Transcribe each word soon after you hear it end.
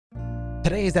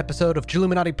Today's episode of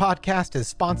Chilluminati Podcast is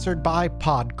sponsored by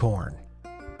Podcorn.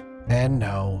 And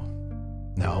no,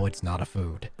 it's not a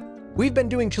food. We've been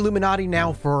doing Chilluminati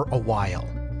now for a while.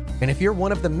 And if you're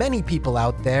one of the many people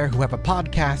out there who have a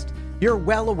podcast, you're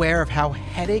well aware of how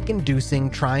headache-inducing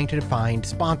trying to find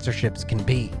sponsorships can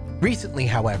be. Recently,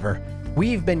 however,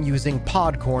 we've been using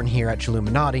Podcorn here at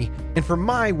Chilluminati, and for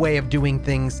my way of doing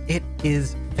things, it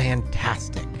is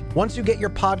fantastic. Once you get your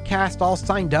podcast all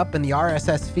signed up and the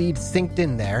RSS feed synced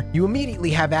in there, you immediately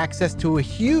have access to a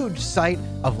huge site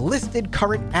of listed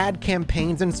current ad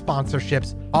campaigns and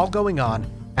sponsorships all going on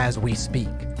as we speak.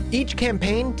 Each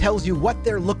campaign tells you what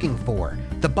they're looking for,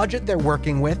 the budget they're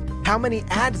working with, how many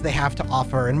ads they have to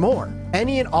offer, and more.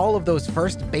 Any and all of those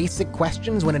first basic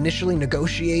questions when initially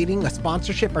negotiating a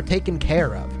sponsorship are taken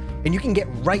care of, and you can get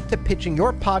right to pitching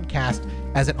your podcast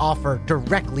as an offer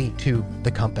directly to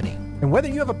the company. And whether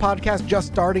you have a podcast just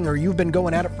starting or you've been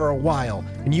going at it for a while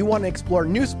and you want to explore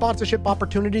new sponsorship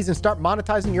opportunities and start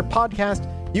monetizing your podcast,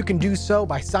 you can do so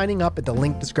by signing up at the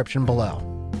link description below.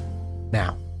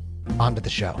 Now, on to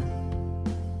the show.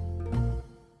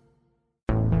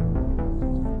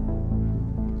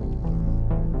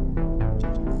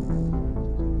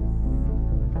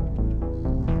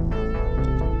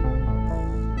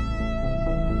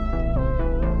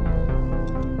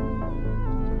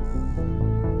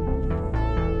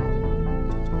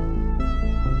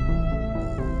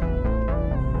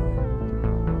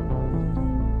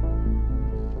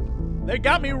 They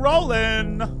got me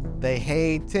rolling. They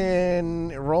hating,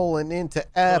 rolling into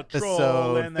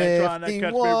episode 51. They're trying to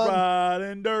catch me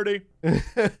riding dirty.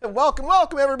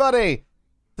 Welcome everybody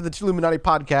to the Chilluminati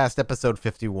Podcast, episode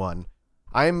 51.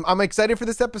 I'm excited for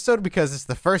this episode because it's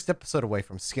the first episode away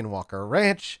from Skinwalker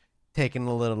Ranch, taking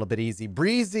a little bit easy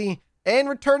breezy, and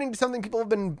returning to something people have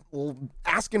been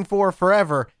asking for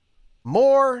forever: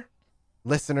 more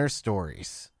listener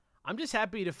stories. I'm just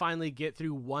happy to finally get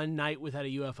through one night without a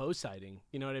UFO sighting.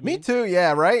 You know what I mean? Me too,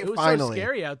 yeah, right? It was finally. so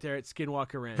scary out there at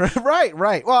Skinwalker Ranch.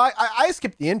 Right. Well, I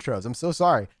skipped the intros. I'm so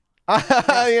sorry.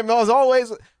 I am, as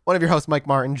always, one of your hosts, Mike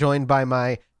Martin, joined by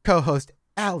my co-host,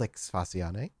 Alex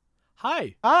Fasciane.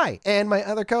 Hi. And my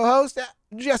other co-host,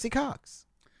 Jesse Cox.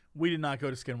 We did not go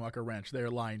to Skinwalker Ranch.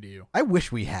 They're lying to you. I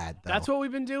wish we had, though. That's what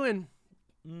we've been doing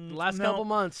the last couple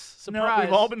months. Surprise. No,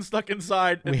 we've all been stuck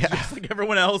inside, We have. just like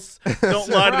everyone else. Don't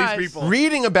lie to these people.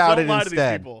 Reading about Don't it lie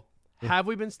instead. To these people. Have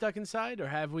we been stuck inside, or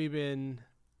have we been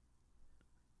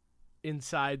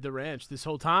inside the ranch this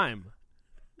whole time?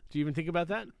 Do you even think about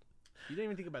that? You didn't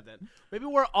even think about that. Maybe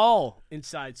we're all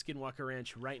inside Skinwalker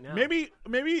Ranch right now. Maybe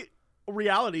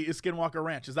reality is Skinwalker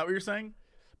Ranch. Is that what you're saying?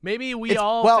 Maybe we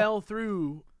all fell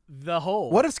through the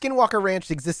hole. What if Skinwalker Ranch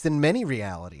exists in many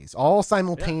realities, all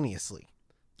simultaneously?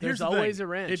 There's always a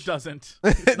ranch. It doesn't.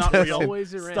 It's not real. There's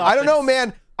always a ranch. I don't know,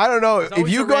 man. I don't know. There's If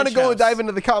always you're a going to ranch go and house. dive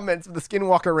into the comments of the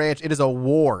Skinwalker Ranch, it is a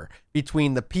war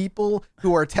between the people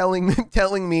who are telling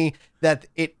me that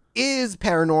it is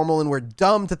paranormal and we're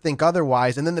dumb to think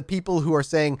otherwise, and then the people who are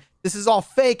saying this is all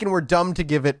fake and we're dumb to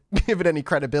give it any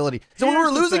credibility. So when Here's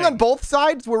we're the losing thing. on both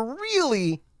sides, we're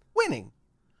really winning.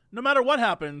 No matter what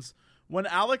happens, when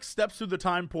Alex steps through the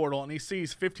time portal and he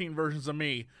sees 15 versions of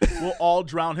me, we'll all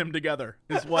drown him together.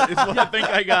 Is what I think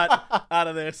I got out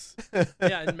of this.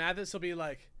 Yeah, and Mathis will be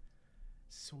like,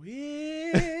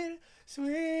 sweet,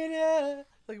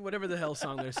 like whatever the hell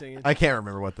song they're singing. I can't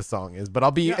remember what the song is, but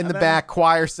I'll be in the and then- back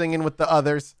choir singing with the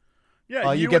others. Yeah,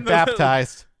 while you get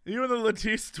baptized. You and the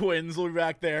Latisse twins will be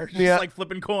back there, just Yeah. like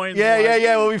flipping coins. Yeah, and like,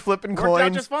 we'll be flipping Worked out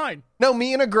coins. just fine. No,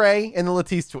 me and a Gray and the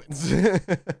Latisse twins.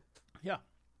 Yeah.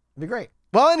 It'd be great.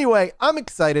 Well, anyway, I'm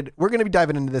excited. We're going to be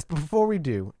diving into this, but before we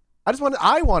do,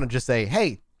 I want to just say,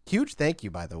 hey, huge thank you,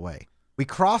 by the way. We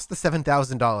crossed the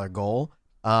 $7,000 goal.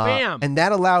 Bam. And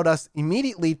that allowed us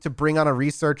immediately to bring on a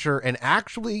researcher and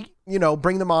actually,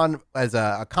 bring them on as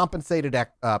a compensated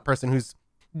person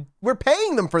we're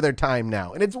paying them for their time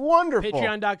now. And it's wonderful.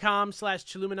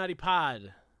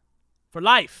 Patreon.com/Chilluminatipod for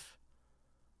life.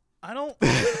 I don't.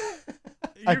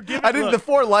 I think the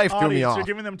for life threw me audience, off. You're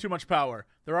giving them too much power.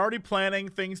 They're already planning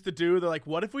things to do. They're like,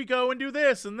 what if we go and do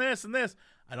this and this and this?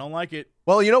 I don't like it.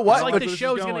 Well, you know what? It's like But the this is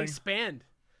show's going to going. expand.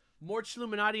 More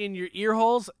Chilluminati in your ear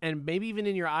holes, and maybe even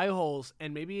in your eye holes,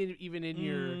 and maybe even in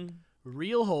your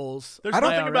real holes. There's I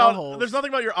don't nothing IRL about holes. there's nothing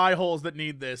about your eye holes that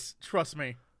need this. Trust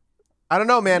me. I don't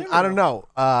know, man. I don't know.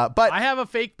 But I have a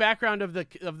fake background of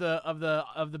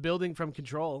the building from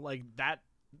Control, like that.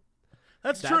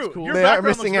 That's That's true. cool. Your They are background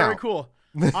looks missing very out. cool.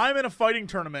 I'm in a fighting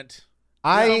tournament.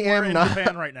 I We're am in not.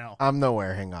 Japan right now. I'm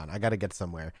nowhere. Hang on. I got to get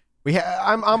somewhere.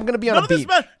 I'm going to be on None a of this beach.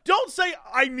 matters. Don't say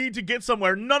I need to get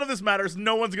somewhere. None of this matters.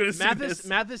 No one's going to see this.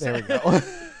 Mathis, There we go.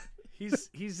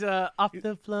 He's off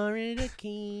the Florida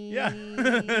Keys. Yeah.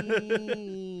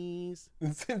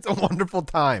 It's a wonderful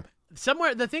time.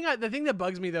 Somewhere, the thing that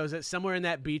bugs me though is that somewhere in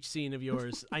that beach scene of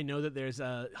yours, I know that there's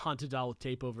a haunted doll with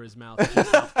tape over his mouth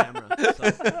just off camera.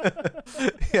 So.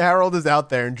 Harold is out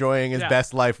there enjoying his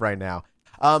best life right now.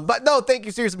 But no, thank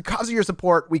you seriously. Because of your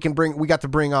support, we got to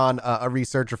bring on a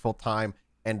researcher full time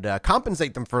and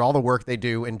compensate them for all the work they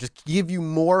do, and just give you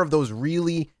more of those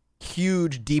really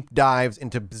huge deep dives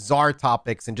into bizarre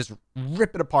topics and just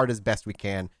rip it apart as best we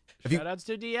can. Shoutouts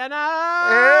to Deanna.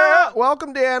 Yeah,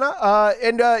 welcome, Deanna.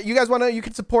 And you guys you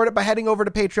can support it by heading over to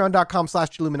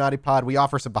patreon.com/Illuminatipod. We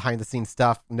offer some behind the scenes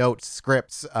stuff, notes,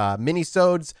 scripts,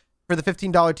 mini-sodes for the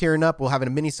 $15 tier and up. We'll have a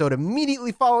mini-sode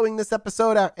immediately following this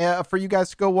episode for you guys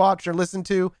to go watch or listen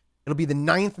to. It'll be the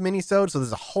 9th mini-sode, so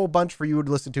there's a whole bunch for you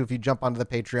to listen to if you jump onto the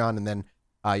Patreon, and then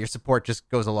your support just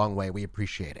goes a long way. We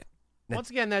appreciate it. Once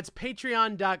again, that's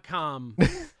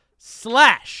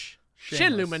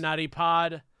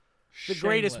patreon.com/Illuminatipod. The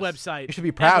greatest website. You should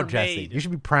be proud, ever Jesse. made. You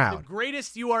should be proud. The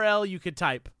greatest URL you could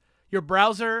type. Your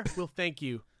browser will thank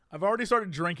you. I've already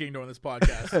started drinking during this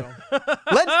podcast. So.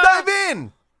 Let's dive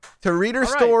in to reader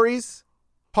stories,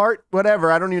 part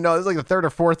whatever. I don't even know. This is like the 3rd or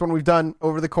 4th one we've done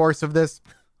over the course of this.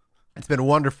 It's been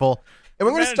wonderful. And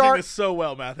we're going to start this so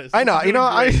well, Mathis. I know. You know,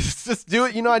 I great. just do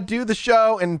it. You know, I do the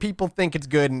show and people think it's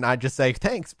good, and I just say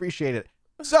thanks, appreciate it.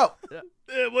 So,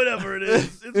 Whatever it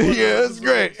is. it's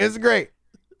great. It's great.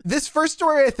 This first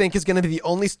story, I think, is going to be the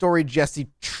only story Jesse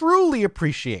truly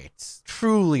appreciates.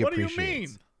 What do you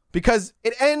mean? Because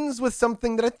it ends with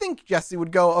something that I think Jesse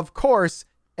would go, of course,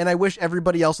 and I wish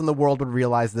everybody else in the world would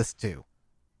realize this too.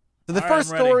 So the first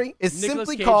story is Nicolas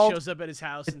simply Cage called... shows up at his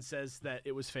house and says that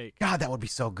it was fake. God, that would be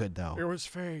so good, though. It was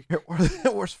fake.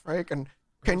 It was fake, and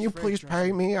can you please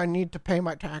pay me? I need to pay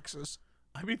my taxes.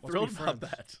 I'd be thrilled about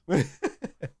that.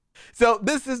 So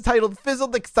this is titled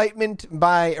Fizzled Excitement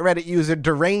by Reddit user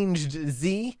Deranged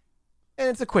Z, and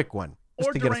it's a quick one.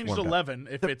 Or Deranged 11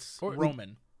 if it's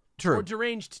Roman. True. Or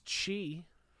Deranged Chi.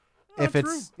 If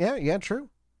it's true.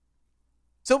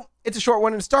 So it's a short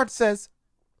one, and it says,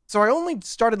 so I only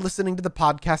started listening to the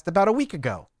podcast about a week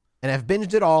ago, and I've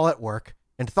binged it all at work,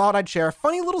 and thought I'd share a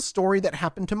funny little story that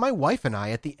happened to my wife and I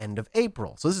at the end of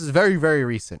April. So this is very, very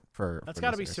recent for That's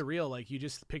got to be listeners. surreal. Like, you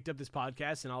just picked up this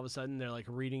podcast, and all of a sudden they're like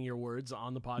reading your words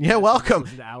on the podcast. Yeah, welcome.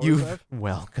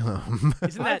 Welcome.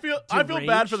 Isn't that I feel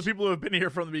bad for the people who have been here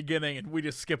from the beginning, and we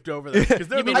just skipped over them because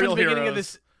they're the real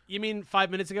heroes. You mean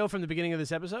 5 minutes ago from the beginning of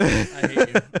this episode? I hate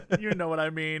you. You know what I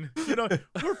mean. You know,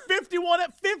 we're 51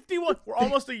 at 51. We're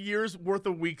almost a year's worth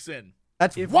of weeks in.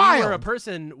 That's if wild. we were a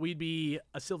person, we'd be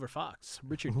a silver fox,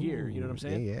 Richard Gere. You know what I'm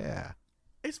saying? Yeah.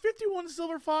 Is 51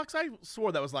 Silver Fox? I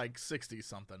swore that was like 60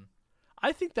 something.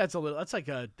 I think that's a little.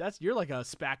 You're like a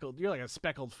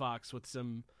speckled fox with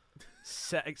some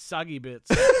soggy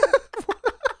bits.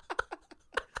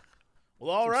 Well,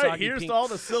 all right. Here's to all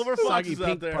the silver foxes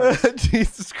out there.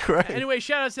 Jesus Christ. Anyway,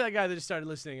 shout out to that guy that just started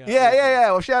listening. Yeah.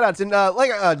 Well, shout outs. And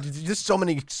just so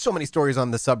many stories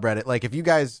on the subreddit. Like, if you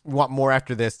guys want more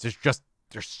after this, there's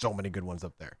so many good ones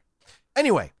up there.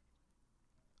 Anyway,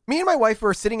 me and my wife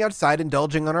were sitting outside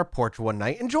indulging on our porch one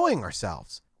night, enjoying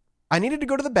ourselves. I needed to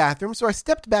go to the bathroom, so I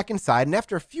stepped back inside, and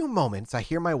after a few moments, I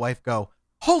hear my wife go,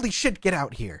 "Holy shit, get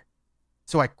out here."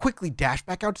 So I quickly dash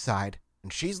back outside,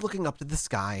 and she's looking up to the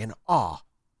sky in awe.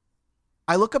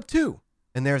 I look up too,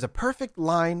 and there's a perfect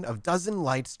line of dozen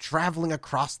lights traveling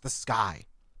across the sky.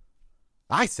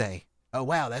 I say, "Oh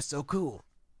wow, that's so cool."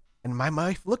 And my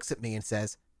wife looks at me and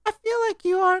says, "I feel like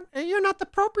you're not the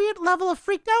appropriate level of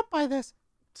freaked out by this."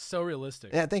 It's so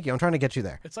realistic. Yeah, thank you. I'm trying to get you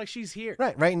there. It's like she's here.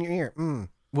 Right in your ear.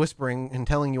 Whispering and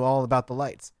telling you all about the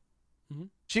lights. Mm-hmm.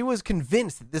 She was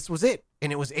convinced that this was it,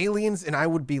 and it was aliens, and I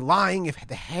would be lying if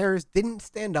the hairs didn't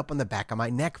stand up on the back of my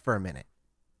neck for a minute.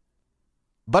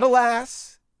 But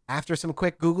alas, after some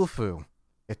quick Google foo,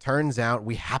 it turns out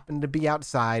we happened to be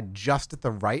outside just at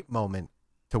the right moment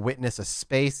to witness a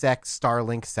SpaceX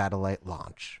Starlink satellite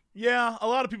launch. Yeah, a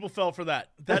lot of people fell for that.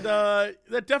 That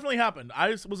definitely happened. I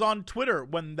was on Twitter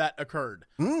when that occurred.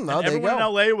 And everyone in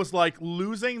LA was like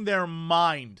losing their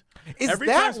mind. Every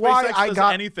time SpaceX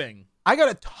does anything. I got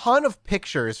a ton of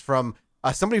pictures from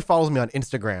somebody follows me on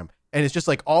Instagram, and it's just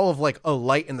like all of like a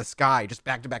light in the sky, just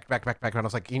back to back. And I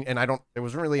was like, and there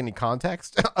wasn't really any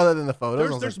context other than the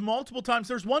photos. There's multiple times.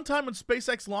 There's one time when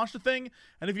SpaceX launched a thing,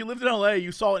 and if you lived in LA,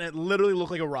 you saw it, and it literally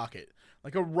looked like a rocket.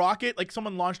 Like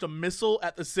someone launched a missile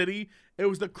at the city. It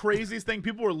was the craziest thing.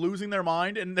 People were losing their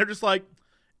mind, and they're just like,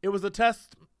 it was a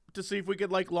test to see if we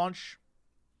could like launch.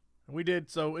 And we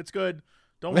did, so it's good.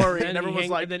 Don't worry. And everyone was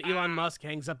like, and then Elon Musk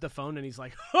hangs up the phone, and he's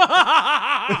like,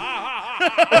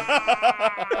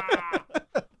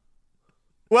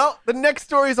 Well, the next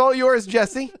story is all yours,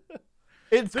 Jesse.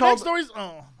 It's The called next story's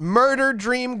Murder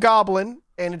Dream Goblin,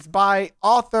 and it's by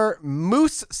author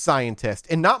Moose Scientist.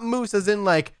 And not moose as in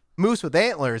like moose with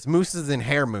antlers. Moose as in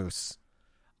hair moose.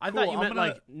 I Cool, thought you I'm meant gonna-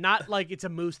 like not like it's a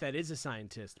moose that is a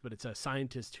scientist, but it's a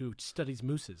scientist who studies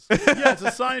mooses. yeah, it's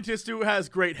a scientist who has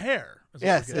great hair. is what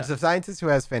Yes, we're it's getting a scientist who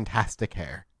has fantastic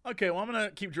hair. at. Okay, well, I'm going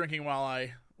to keep drinking while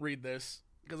I read this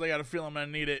because I got a feeling I'm going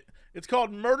to need it. It's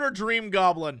called Murder Dream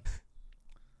Goblin.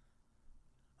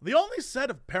 The only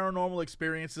set of paranormal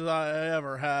experiences I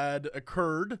ever had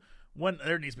occurred when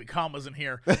there needs to be commas in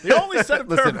here. The only set of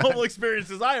Listen, paranormal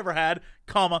experiences I ever had,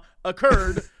 comma,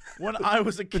 occurred when I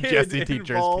was a kid. Jesse teacher is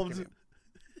involved. picking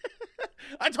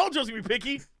I told you I was gonna be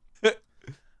picky.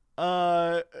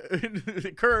 It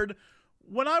occurred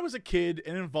when I was a kid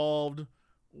and involved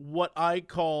what I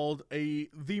called the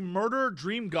murder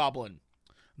dream goblin,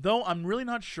 though I'm really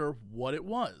not sure what it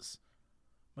was.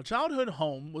 My childhood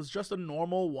home was just a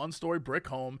normal one-story brick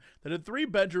home that had 3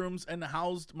 bedrooms and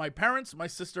housed my parents, my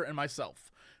sister, and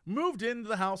myself. Moved into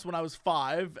the house when I was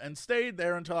 5 and stayed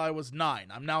there until I was 9.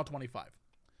 I'm now 25.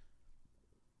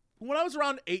 When I was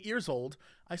around 8 years old,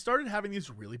 I started having these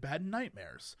really bad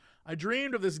nightmares. I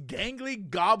dreamed of this gangly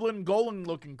goblin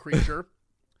golem-looking creature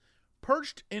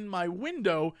perched in my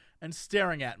window and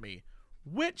staring at me,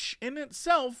 which in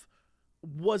itself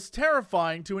was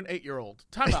terrifying to an 8-year-old.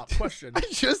 Time out. Question. I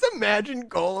just imagine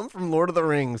Gollum from Lord of the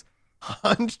Rings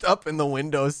hunched up in the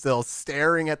windowsill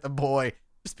staring at the boy,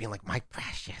 just being like, my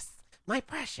precious, my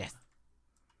precious.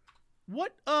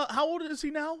 What? How old is he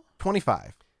now?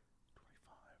 25.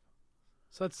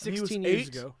 So that's And he was 16 years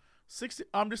 8? ago. 60.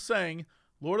 I'm just saying,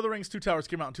 Lord of the Rings: Two Towers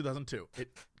came out in 2002. It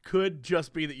could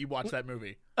just be that you watched that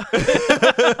movie. Oh, Could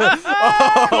just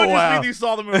be wow. that you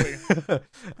saw the movie.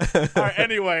 All right.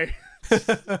 Anyway,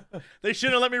 they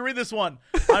shouldn't have let me read this one.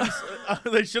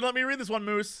 They shouldn't let me read this one,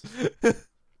 Moose.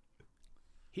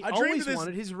 He I dreamed always of this-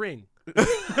 wanted his ring.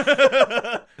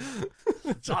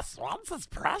 Just wants his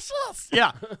precious.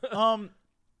 Yeah.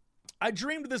 I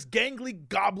dreamed of this gangly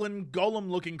goblin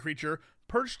golem-looking creature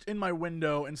perched in my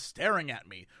window and staring at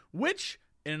me, which,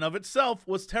 in and of itself,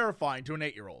 was terrifying to an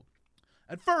 8-year-old.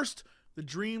 At first, the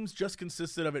dreams just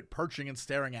consisted of it perching and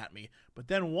staring at me, but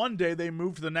then one day they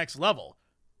moved to the next level.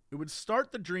 It would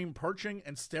start the dream perching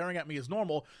and staring at me as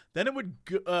normal, then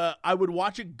I would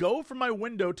watch it go from my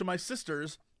window to my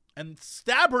sister's and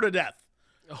stab her to death.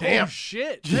 Damn. Oh,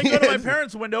 shit. Then go to my Jeez.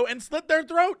 parents' window and slit their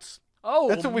throats. Oh,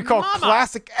 That's what we call mama.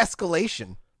 classic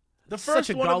escalation. The Such first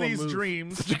a one of Gollum these move.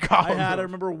 dreams Such a Gollum I had, I move.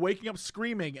 remember waking up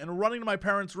screaming and running to my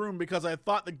parents' room because I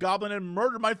thought the goblin had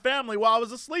murdered my family while I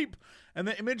was asleep. And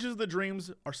the images of the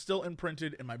dreams are still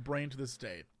imprinted in my brain to this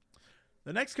day.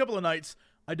 The next couple of nights,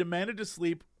 I demanded to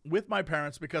sleep with my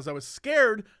parents because I was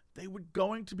scared they were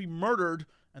going to be murdered,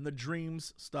 and the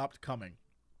dreams stopped coming.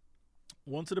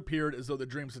 Once it appeared as though the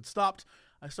dreams had stopped,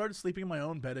 I started sleeping in my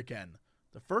own bed again.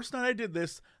 The first night I did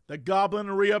this, the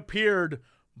goblin reappeared,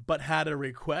 but had a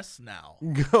request now.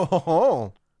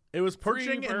 Oh. It was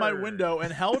perching in my bird. window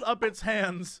and held up its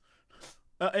hands,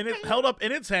 held up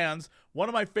in its hands one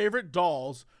of my favorite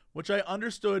dolls, which I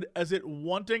understood as it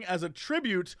wanting as a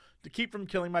tribute to keep from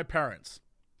killing my parents.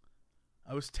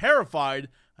 I was terrified,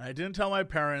 and I didn't tell my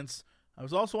parents. I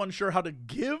was also unsure how to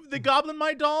give the goblin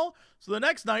my doll, so the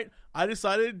next night I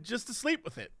decided just to sleep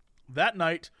with it. That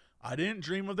night, I didn't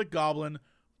dream of the goblin,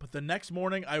 but the next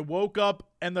morning I woke up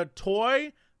and the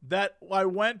toy that I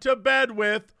went to bed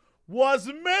with was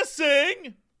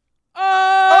missing.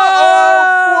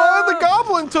 Oh, well, the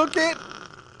goblin took it.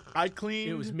 I cleaned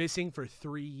It was missing for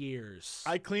 3 years.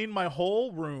 I cleaned my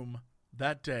whole room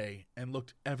that day and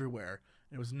looked everywhere.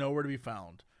 It was nowhere to be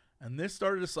found. And this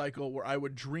started a cycle where I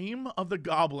would dream of the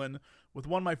goblin with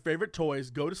one of my favorite toys,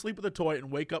 go to sleep with the toy,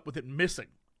 and wake up with it missing.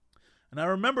 And I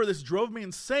remember this drove me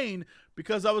insane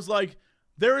because I was like,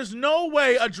 there is no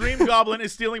way a dream goblin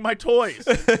is stealing my toys.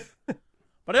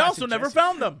 But I also never Jesse.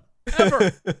 found them.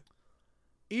 Ever.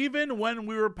 Even when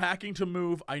we were packing to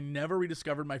move, I never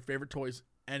rediscovered my favorite toys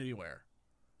anywhere.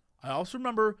 I also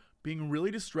remember being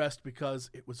really distressed because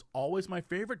it was always my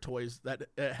favorite toys that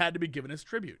had to be given as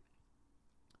tribute.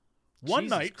 One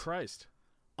Jesus night, Christ.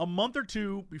 a month or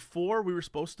two before we were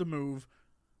supposed to move,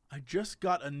 I just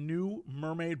got a new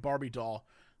mermaid Barbie doll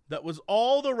that was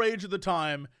all the rage at the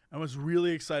time and was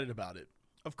really excited about it.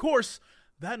 Of course,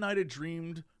 that night I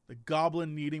dreamed the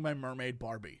goblin needing my mermaid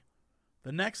Barbie.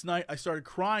 The next night, I started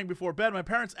crying before bed. My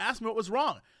parents asked me what was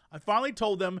wrong. I finally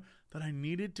told them that I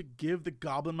needed to give the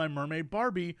goblin my mermaid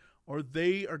Barbie or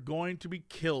they are going to be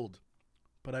killed.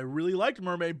 but I really liked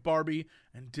Mermaid Barbie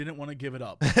and didn't want to give it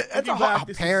up. That's a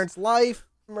parent's life.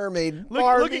 Mermaid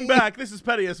Barbie. Looking back, this is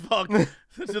petty as fuck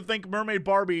to think Mermaid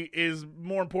Barbie is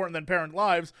more important than parent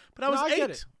lives. But I was 8. Get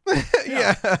it.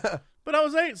 Yeah. But I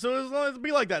was 8, so it'd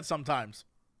be like that sometimes.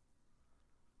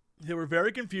 They were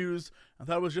very confused and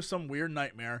thought it was just some weird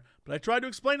nightmare, but I tried to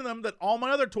explain to them that all my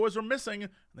other toys were missing,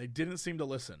 and they didn't seem to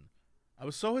listen. I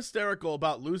was so hysterical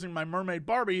about losing my Mermaid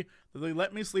Barbie that they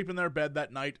let me sleep in their bed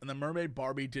that night, and the Mermaid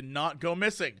Barbie did not go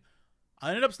missing. I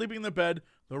ended up sleeping in the bed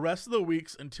the rest of the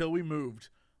weeks until we moved.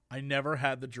 I never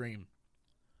had the dream.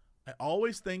 I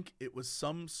always think it was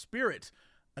some spirit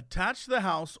attached to the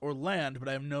house or land, but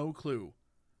I have no clue.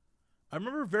 I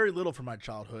remember very little from my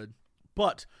childhood,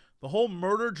 but the whole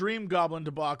murder dream goblin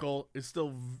debacle is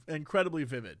still incredibly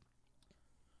vivid.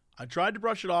 I tried to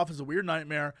brush it off as a weird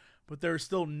nightmare, but there is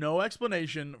still no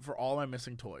explanation for all my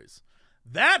missing toys.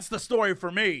 That's the story for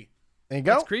me. There you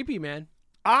go. It's creepy, man.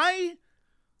 I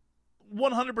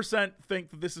 100%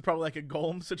 think that this is probably like a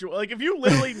Golem situation. Like, if you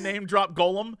literally name drop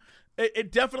Golem,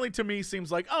 it definitely to me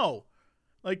seems like, oh,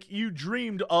 like you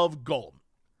dreamed of Golem.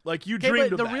 Like you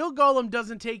dreamed but of the that. real Golem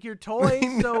doesn't take your toys,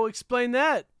 so explain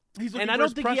that. He's looking And I for don't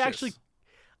his think precious.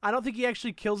 I don't think he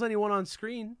actually kills anyone on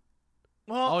screen.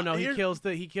 Well, Oh no, he kills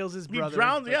his He brother.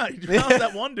 drowns. Yeah, he drowns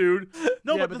that one dude.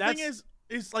 No, Yeah, but but the thing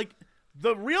is like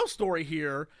the real story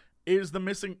here is the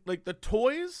missing, like the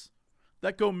toys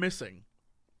that go missing.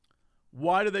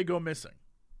 Why do they go missing?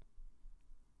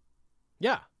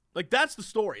 Yeah. Like that's the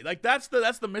story. Like that's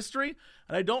the mystery,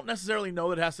 and I don't necessarily know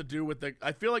that it has to do with the.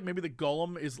 I feel like maybe the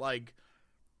golem is like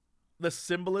the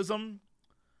symbolism.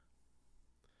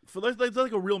 For there's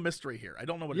like a real mystery here. I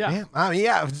don't know what. Yeah. It is.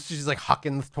 Yeah. She's like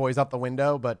hucking the toys out the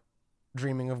window, but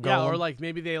dreaming of Golem. Yeah, or like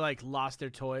maybe they like lost their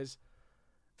toys,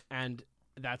 and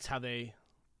that's how they,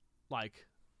 like,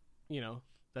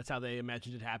 that's how they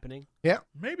imagined it happening. Yeah.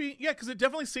 Maybe, yeah, because it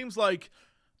definitely seems like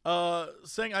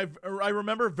saying I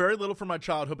remember very little from my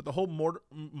childhood, but the whole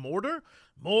Mordor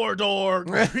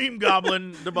Dream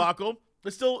Goblin debacle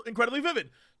is still incredibly vivid.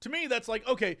 To me, that's like,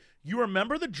 okay, you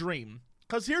remember the dream,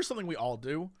 because here's something we all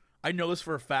do. I know this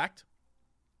for a fact.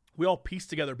 We all piece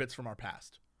together bits from our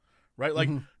past, right? Like,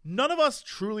 none of us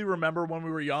truly remember when we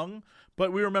were young,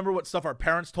 but we remember what stuff our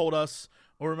parents told us,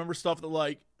 or remember stuff that,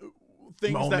 like,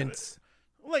 things Moments.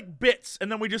 that... like bits,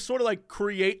 and then we just sort of like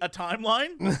create a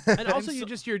timeline. And also,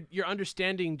 your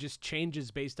understanding just changes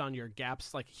based on your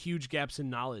gaps, like huge gaps in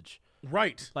knowledge.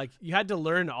 Right. Like you had to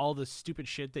learn all the stupid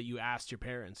shit that you asked your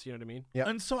parents. You know what I mean? Yep.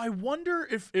 And so I wonder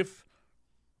if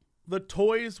the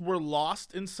toys were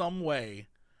lost in some way,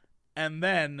 and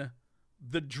then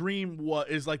the dream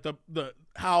is like the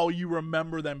how you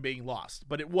remember them being lost,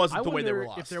 but it wasn't the way they were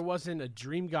lost. If there wasn't a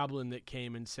dream goblin that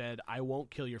came and said, "I won't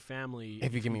kill your family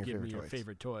If you give me your your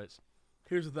favorite toys."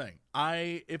 Here's the thing: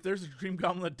 if there's a dream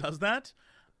goblin that does that,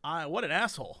 what an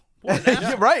asshole! What an asshole!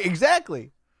 Yeah, right,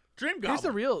 exactly. Dream goblin. Here's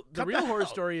the real Cut horror that out.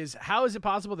 story: is how is it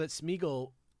possible that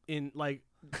Smeagol in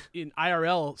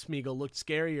IRL Smeagol looked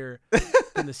scarier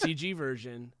than the CG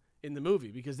version in the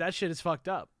movie? Because that shit is fucked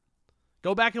up.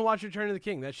 Go back and watch Return of the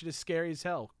King. That shit is scary as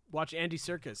hell. Watch Andy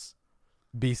Serkis.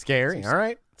 Be scary. All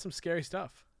right. Some scary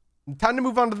stuff. Time to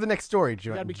move on to the next story,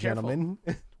 gotta be careful. gentlemen.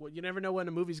 Well, you never know when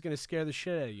a movie's going to scare the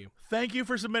shit out of you. Thank you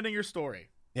for submitting your story.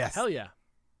 Yes. Hell yeah.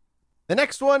 The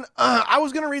next one, I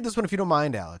was going to read this one if you don't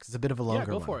mind, Alex. It's a bit of a longer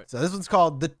go one. for it. So this one's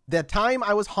called The Time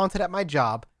I Was Haunted at My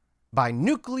Job by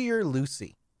Nuclear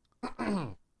Lucy.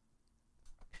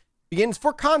 Begins,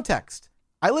 for context,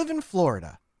 I live in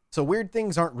Florida, so weird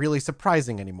things aren't really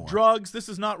surprising anymore. Drugs. This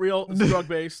is not real. It's drug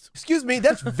based. Excuse me,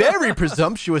 that's very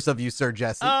presumptuous of you, Sir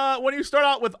Jesse. When you start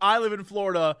out with "I live in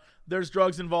Florida," there's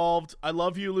drugs involved. I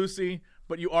love you, Lucy,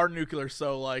 but you are nuclear,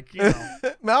 so like, you know.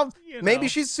 Well, you maybe know.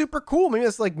 she's super cool. Maybe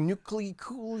it's like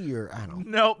nuclear. I don't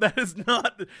know. No, that is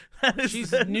not. That is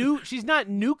She's not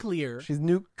nuclear. She's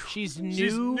She's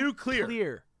nuclear.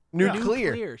 Clear.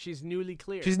 nuclear. She's newly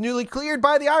clear. She's newly cleared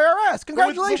by the IRS.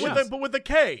 Congratulations. But with a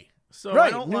K. So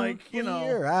Right. I don't like, you know.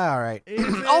 Nuclear. All right.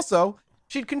 Is it- Also,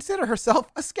 she'd consider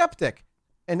herself a skeptic.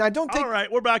 And I don't take All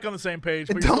right, we're back on the same page.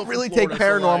 But you're don't still from really take Florida,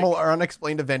 so, paranormal like, or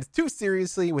unexplained events too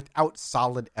seriously without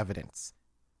solid evidence.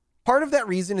 Part of that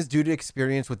reason is due to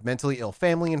experience with mentally ill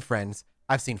family and friends.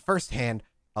 I've seen firsthand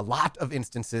a lot of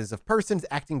instances of persons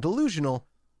acting delusional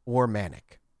or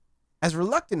manic. As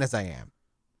reluctant as I am,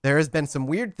 there has been some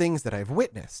weird things that I've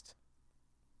witnessed.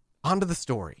 On to the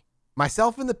story.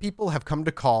 Myself and the people have come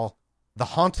to call the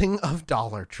haunting of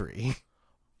Dollar Tree.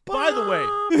 By the way,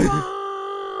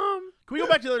 can we go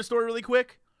back to the other story really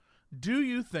quick? Do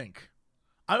you think,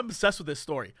 I'm obsessed with this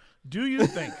story. Do you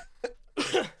think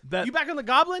that You back on the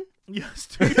Goblin? yes,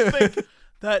 do you think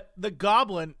that the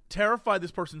goblin terrified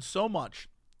this person so much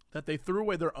that they threw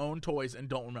away their own toys and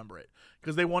don't remember it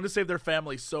because they wanted to save their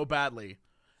family so badly.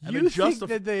 And You think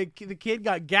that the kid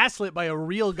got gaslit by a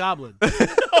real goblin?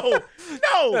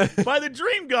 No, by the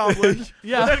dream goblin.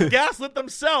 Yeah. That gaslit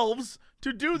themselves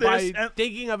to do this. By And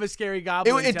thinking of a scary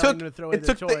goblin It telling took them to throw away it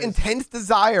their took the toys. intense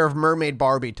desire of Mermaid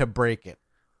Barbie to break it.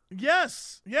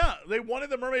 yes, yeah, they wanted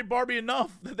the mermaid Barbie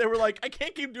enough that they were like, I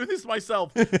can't keep doing this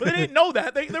myself. But they didn't know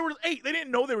that. They were 8. They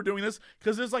didn't know they were doing this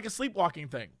because there's like a sleepwalking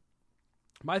thing.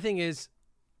 My thing is,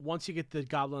 once you get the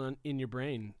goblin in your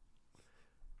brain,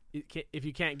 if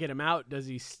you can't get him out, does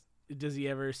he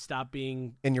ever stop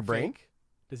being In your brain? fake?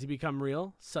 Does he become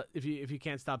real? So if you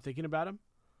can't stop thinking about him,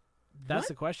 that's What?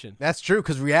 the question. That's true,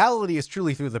 because reality is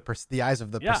truly through the eyes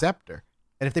of the Yeah. perceptor.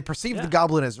 And if they perceive Yeah. the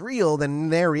goblin as real, then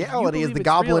their If you reality is believe the it's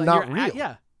goblin and not you're real.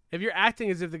 yeah. If you're acting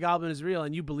as if the goblin is real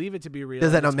and you believe it to be real,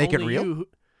 Does that and not it's make it only real? you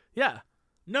yeah.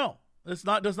 No, does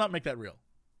not make that real.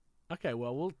 Okay.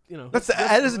 Well, we'll That is a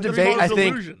that's debate. called I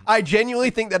think delusion. I genuinely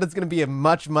think that it's going to be a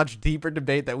much, much deeper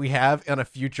debate that we have in a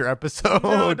future episode.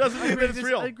 No, it doesn't I mean agree, that it's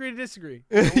real. I agree to disagree.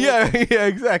 yeah,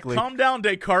 exactly. Calm down,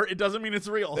 Descartes. It doesn't mean it's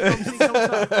real. Come see, come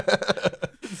saw.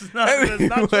 It's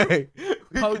not true. Anyway,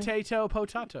 Potato.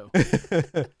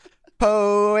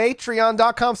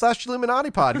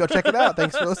 Patreon.com/Illuminatipod. Go check it out.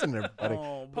 Thanks for listening, everybody.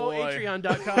 Oh boy.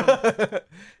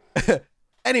 Patreon.com.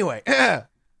 Anyway,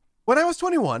 when I was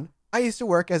 21, I used to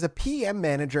work as a PM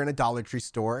manager in a Dollar Tree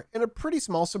store in a pretty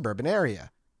small suburban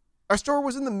area. Our store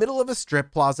was in the middle of a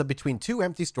strip plaza between 2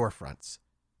 empty storefronts.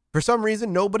 For some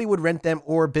reason, nobody would rent them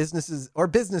or business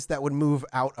that would move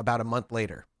out about a month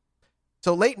later.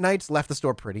 So late nights left the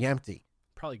store pretty empty.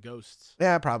 Probably ghosts.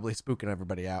 Yeah, probably spooking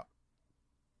everybody out.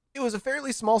 It was a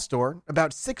fairly small store,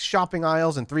 about 6 shopping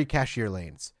aisles and 3 cashier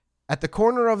lanes. At the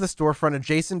corner of the storefront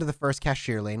adjacent to the first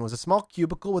cashier lane was a small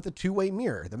cubicle with a 2-way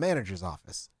mirror, the manager's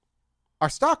office. Our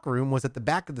stock room was at the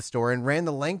back of the store and ran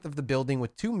the length of the building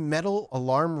with 2 metal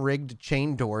alarm-rigged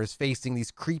chain doors facing these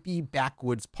creepy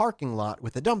backwoods parking lot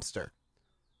with a dumpster.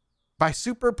 By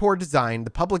super poor design,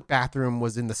 the public bathroom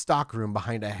was in the stock room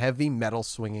behind a heavy metal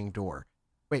swinging door.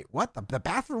 Wait, what?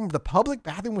 The public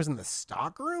bathroom was in the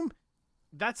stock room?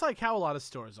 That's like how a lot of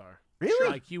stores are. Really?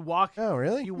 Like you walk Oh,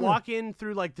 really? you walk in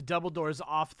through like the double doors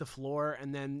off the floor,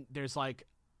 and then there's like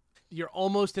you're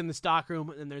almost in the stock room,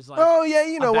 and then there's like Oh, yeah,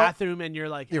 you know a what? bathroom, and you're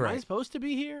like, You're am I right. supposed to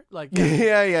be here? Like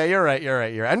Yeah, you're right.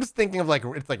 I'm just thinking of like,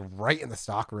 it's like right in the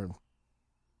stock room.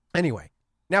 Anyway,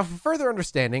 now for further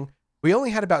understanding, we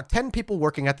only had about 10 people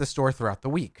working at the store throughout the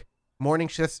week. Morning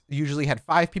shifts usually had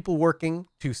 5 people working,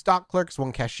 2 stock clerks,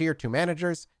 1 cashier, 2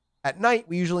 managers. At night,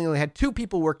 we usually only had 2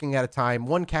 people working at a time,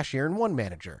 1 cashier and 1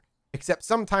 manager. Except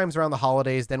sometimes around the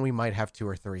holidays, then we might have 2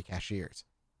 or 3 cashiers.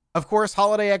 Of course,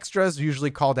 holiday extras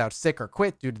usually called out sick or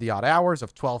quit due to the odd hours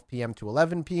of 12 p.m. to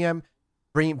 11 p.m.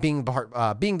 Being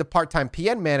the part-time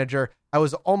PM manager, I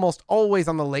was almost always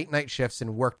on the late night shifts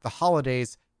and worked the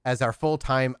holidays as our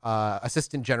full-time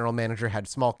assistant general manager had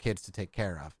small kids to take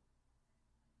care of.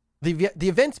 The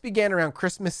events began around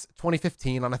Christmas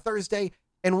 2015 on a Thursday,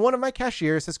 and one of my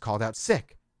cashiers has called out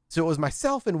sick. So it was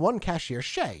myself and 1 cashier,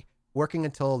 Shay, working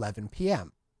until 11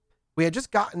 p.m. We had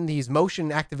just gotten these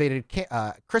motion-activated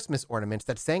Christmas ornaments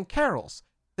that sang carols.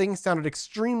 Things sounded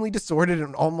extremely distorted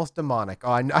and almost demonic.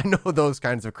 Oh, I know those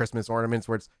kinds of Christmas ornaments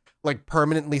where it's like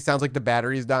permanently sounds like the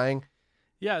battery's dying.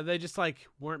 yeah, they just like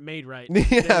weren't made right.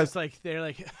 Yeah. They're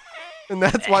like And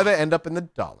that's why they end up in the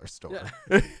dollar store.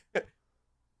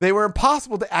 They were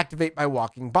impossible to activate by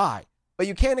walking by, but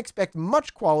you can't expect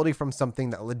much quality from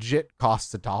something that legit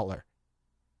costs $1.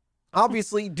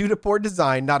 Obviously, due to poor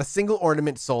design, not a single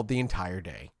ornament sold the entire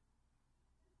day.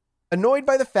 Annoyed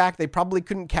by the fact they probably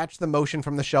couldn't catch the motion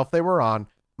from the shelf they were on,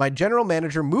 my general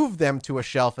manager moved them to a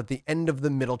shelf at the end of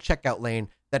the middle checkout lane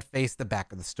that faced the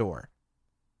back of the store.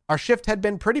 Our shift had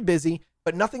been pretty busy,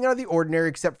 but nothing out of the ordinary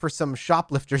except for some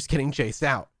shoplifters getting chased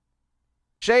out.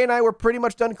 Shay and I were pretty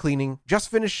much done cleaning, just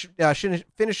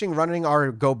finishing running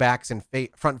our go-backs and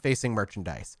front-facing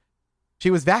merchandise. She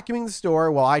was vacuuming the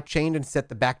store while I chained and set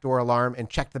the back door alarm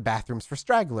and checked the bathrooms for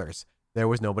stragglers. There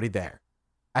was nobody there.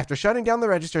 After shutting down the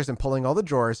registers and pulling all the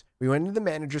drawers, we went into the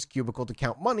manager's cubicle to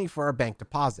count money for our bank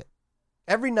deposit.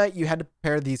 Every night you had to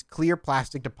prepare these clear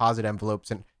plastic deposit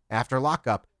envelopes and, after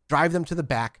lockup, drive them to the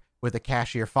back with a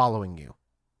cashier following you.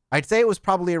 I'd say it was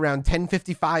probably around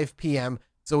 10:55 p.m.,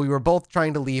 so we were both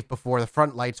trying to leave before the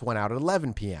front lights went out at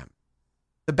 11 p.m.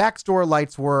 The back store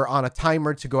lights were on a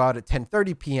timer to go out at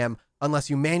 10:30 p.m. unless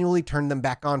you manually turned them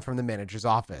back on from the manager's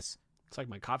office. it's like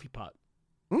my coffee pot.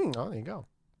 Oh, there you go.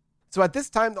 So at this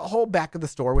time, the whole back of the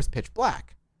store was pitch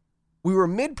black. We were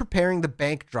mid-preparing the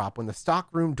bank drop when the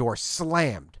stockroom door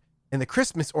slammed. and the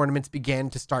Christmas ornaments began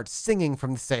to start singing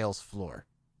from the sales floor.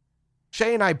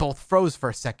 Shay and I both froze for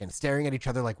a second, staring at each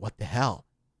other like, what the hell?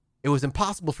 It was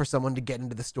impossible for someone to get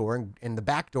into the store, and the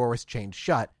back door was chained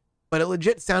shut, but it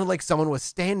legit sounded like someone was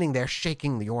standing there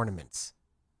shaking the ornaments.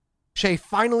 Shay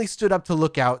finally stood up to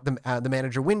look out the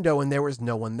manager window, and there was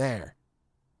no one there.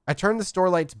 I turned the store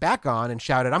lights back on and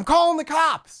shouted, I'm calling the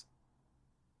cops!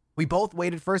 We both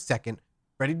waited for a second,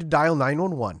 ready to dial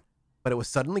 911, but it was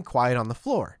suddenly quiet on the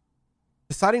floor.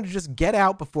 Deciding to just get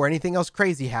out before anything else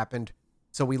crazy happened,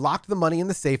 so we locked the money in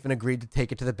the safe and agreed to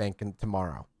take it to the bank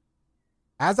tomorrow.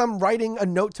 As I'm writing a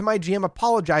note to my GM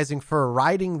apologizing for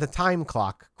riding the time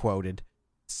clock, quoted,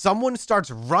 someone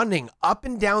starts running up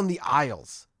and down the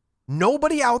aisles.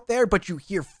 Nobody out there, but you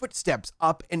hear footsteps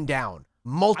up and down.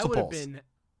 Multiples. I would have been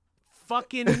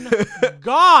fucking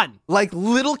gone. Like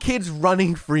little kids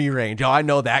running free range. Oh, I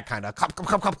know that kind of. Clop, clop,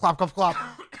 clop, clop, clop, clop, clop.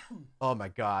 Oh, my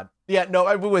God. Yeah, no,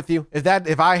 I'm with you.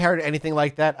 If I heard anything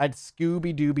like that, I'd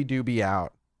Scooby-Dooby-Dooby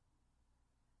out.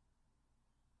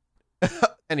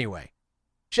 Anyway,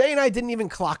 Shay and I didn't even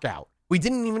clock out. We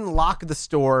didn't even lock the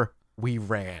store. We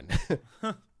ran.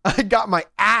 I got my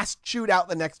ass chewed out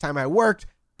the next time I worked,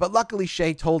 but luckily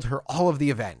Shay told her all of the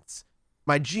events.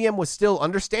 My GM was still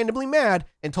understandably mad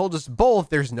and told us both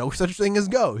there's no such thing as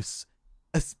ghosts,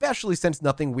 especially since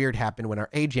nothing weird happened when our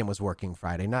AGM was working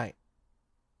Friday night.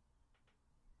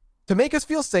 To make us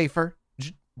feel safer,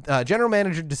 General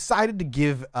Manager decided to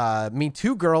give me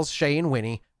 2 girls, Shay and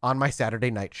Winnie, on my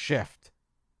Saturday night shift.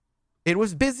 It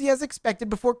was busy as expected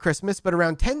before Christmas, but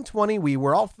around 10:20 we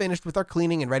were all finished with our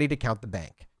cleaning and ready to count the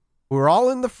bank. We were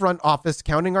all in the front office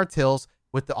counting our tills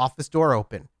with the office door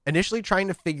open, initially trying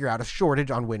to figure out a shortage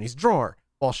on Winnie's drawer,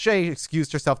 while Shay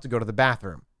excused herself to go to the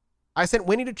bathroom. I sent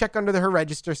Winnie to check under her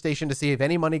register station to see if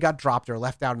any money got dropped or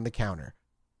left out on the counter.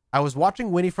 I was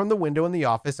watching Winnie from the window in the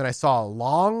office, and I saw a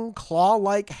long,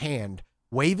 claw-like hand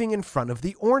waving in front of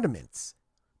the ornaments.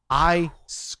 I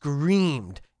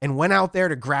screamed and went out there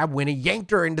to grab Winnie,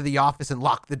 yanked her into the office, and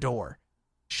locked the door.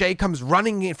 Shay comes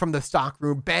running in from the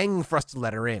stockroom, banging for us to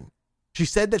let her in. She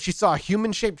said that she saw a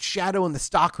human-shaped shadow in the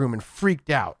stockroom and freaked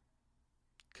out.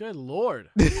 Good Lord.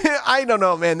 I don't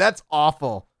know, man. That's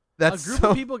awful. That's a group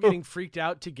of people getting freaked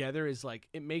out together is like,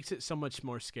 it makes it so much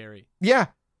more scary. Yeah.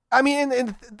 I mean,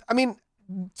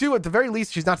 too, at the very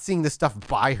least, she's not seeing this stuff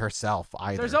by herself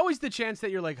either. There's always the chance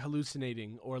that you're like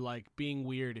hallucinating or like being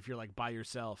weird if you're like by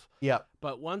yourself. Yep.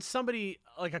 But once somebody,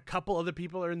 like a couple other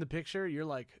people are in the picture, you're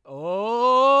like,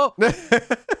 oh.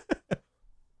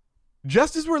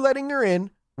 Just as we're letting her in,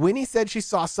 Winnie said she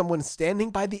saw someone standing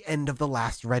by the end of the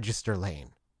last register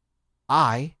lane.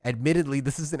 I, admittedly,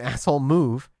 this is an asshole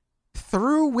move,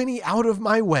 threw Winnie out of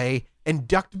my way and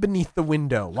ducked beneath the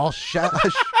window while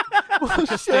Costanza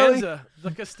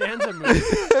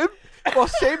move. While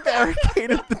Shay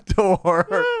barricaded the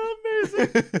door.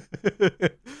 Amazing.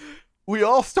 We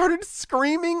all started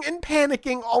screaming and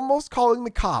panicking, almost calling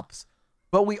the cops.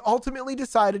 But we ultimately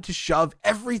decided to shove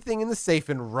everything in the safe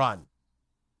and run.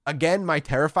 Again, my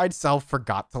terrified self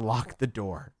forgot to lock the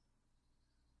door.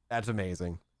 That's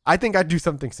amazing. I think I'd do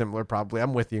something similar probably.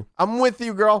 I'm with you. I'm with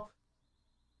you, girl.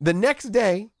 The next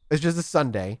day, it's just a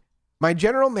Sunday, my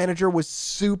general manager was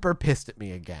super pissed at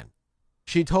me again.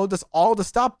 She told us all to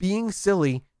stop being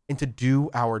silly and to do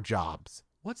our jobs.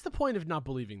 What's the point of not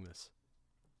believing this?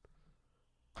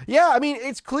 Yeah, I mean,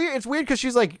 it's clear. It's weird because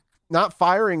she's like not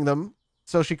firing them.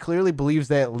 So she clearly believes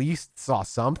they at least saw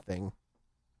something.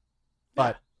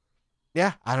 But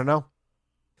yeah, I don't know.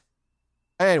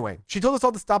 Anyway, she told us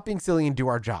all to stop being silly and do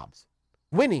our jobs.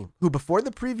 Winnie, who before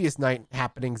the previous night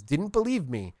happenings didn't believe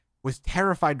me, was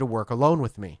terrified to work alone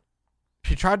with me.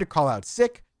 She tried to call out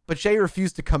sick, but Shay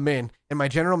refused to come in, and my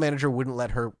general manager wouldn't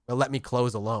let me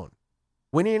close alone.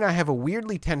 Winnie and I have a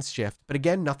weirdly tense shift, but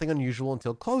again, nothing unusual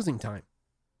until closing time.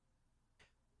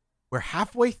 We're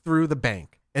halfway through the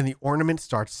bank, and the ornament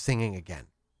starts singing again.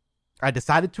 I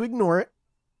decided to ignore it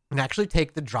and actually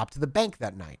take the drop to the bank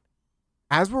that night.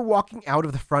 As we're walking out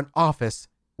of the front office,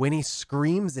 Winnie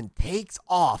screams and takes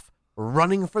off,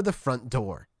 running for the front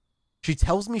door. She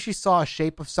tells me she saw a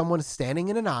shape of someone standing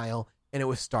in an aisle, and it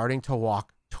was starting to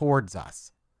walk towards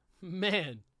us.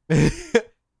 Man.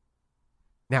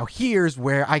 Now here's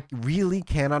where I really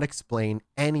cannot explain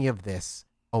any of this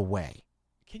away.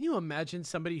 Can you imagine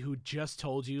somebody who just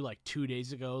told you like 2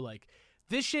 days ago, like,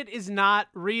 this shit is not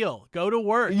real. Go to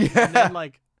work. Yeah. And then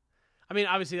like, I mean,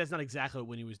 obviously that's not exactly what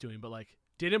Winnie was doing, but like,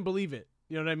 didn't believe it.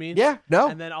 You know what I mean? Yeah, no.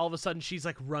 And then all of a sudden she's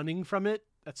like running from it.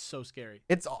 That's so scary.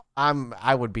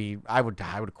 I would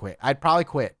quit. I'd probably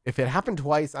quit. If it happened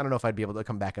twice, I don't know if I'd be able to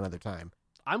come back another time.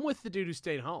 I'm with the dude who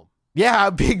stayed home. Yeah,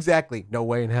 exactly. No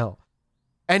way in hell.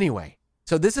 Anyway,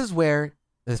 so this is where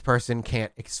this person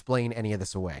can't explain any of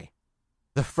this away.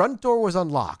 The front door was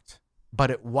unlocked,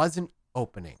 but it wasn't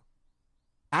opening.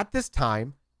 At this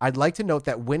time, I'd like to note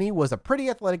that Winnie was a pretty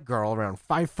athletic girl, around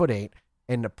 5'8",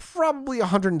 and probably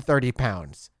 130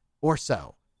 pounds or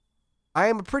so. I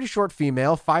am a pretty short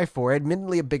female, 5'4",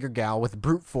 admittedly a bigger gal with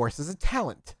brute force as a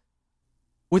talent.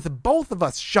 With both of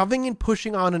us shoving and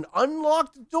pushing on an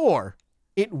unlocked door,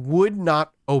 it would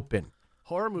not open.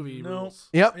 Horror movie rules.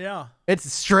 Yep. Yeah.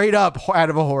 It's straight up out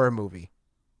of a horror movie.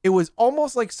 It was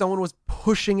almost like someone was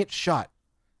pushing it shut.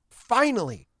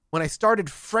 Finally, when I started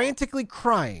frantically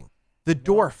crying, the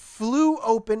door flew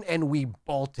open and we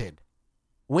bolted.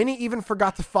 Winnie even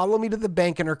forgot to follow me to the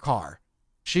bank in her car.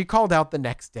 She called out the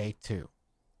next day too.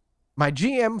 My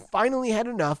GM finally had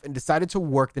enough and decided to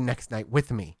work the next night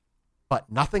with me.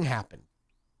 But nothing happened.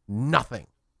 Nothing.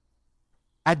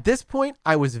 At this point,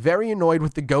 I was very annoyed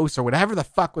with the ghosts or whatever the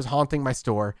fuck was haunting my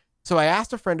store, so I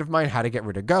asked a friend of mine how to get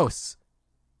rid of ghosts.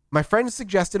 My friend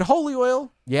suggested holy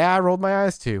oil. Yeah, I rolled my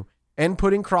eyes too. And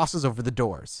putting crosses over the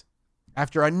doors.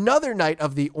 After another night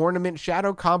of the ornament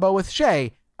shadow combo with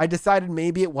Shay, I decided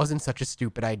maybe it wasn't such a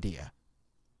stupid idea.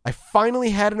 I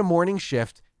finally had a morning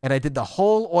shift, and I did the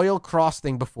whole oil cross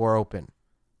thing before open.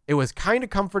 It was kind of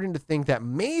comforting to think that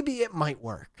maybe it might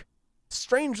work.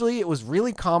 Strangely, it was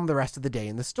really calm the rest of the day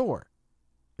in the store.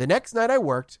 The next night I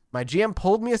worked, my GM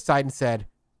pulled me aside and said,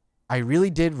 I really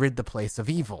did rid the place of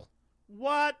evil.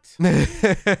 What?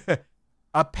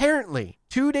 Apparently,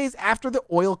 2 days after the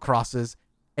oil crosses,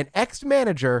 an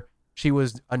ex-manager, she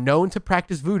was known to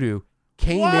practice voodoo,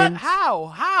 came in.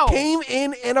 How? Came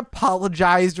in and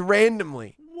apologized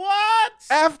randomly. What?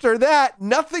 After that,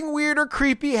 nothing weird or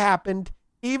creepy happened.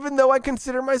 Even though I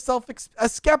consider myself a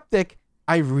skeptic,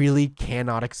 I really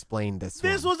cannot explain this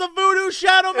This one. was a voodoo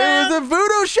shadow man. It was a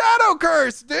voodoo shadow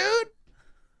curse, dude.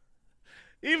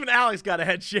 Even Alex got a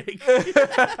head shake.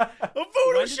 A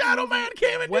voodoo shadow man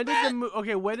came into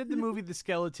bed. When did the movie The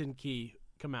Skeleton Key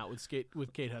come out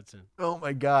with Kate Hudson? Oh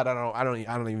my god, I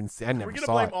don't even see. I never We're gonna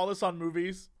saw blame it. all this on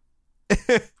movies.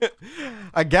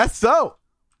 I guess so.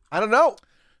 I don't know.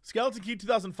 Skeleton Key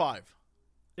 2005.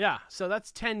 Yeah, so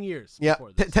that's 10 years Yeah,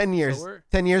 before this. 10 years. So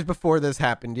 10 years before this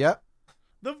happened. Yep.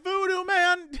 The voodoo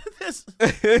man did this.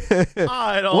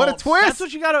 I don't. What a twist! That's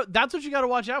what you gotta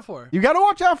watch out for. You got to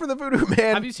watch out for the voodoo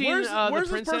man. Have you seen where's The this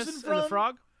Princess person and from? the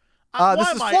Frog? Why this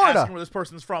am is I Florida. asking where this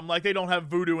person's from? Like they don't have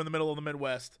voodoo in the middle of the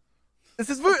Midwest.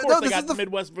 This is Of voodoo. course No, they this got is the.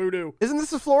 Midwest voodoo. Isn't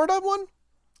this the Florida one?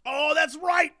 Oh, that's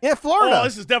right. Yeah, Florida. Oh,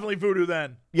 this is definitely voodoo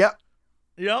then. Yep.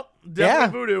 Yep, definitely Yeah.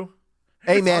 voodoo.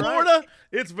 Hey, It's man. Florida,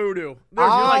 it's voodoo. There's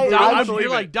I You're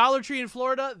believe like it. Dollar Tree in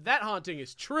Florida. That haunting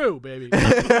is true, baby.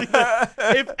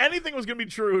 If anything was gonna be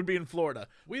true, it would be in Florida.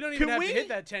 We don't even Can have we- to hit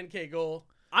that 10K goal.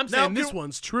 I'm Now, saying this can-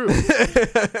 one's true.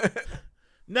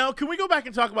 Now, can we go back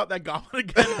and talk about that goblin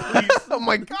again, please? Oh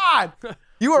my god.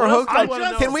 You are What else hooked do you on.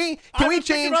 wanna know? Can we I've been thinking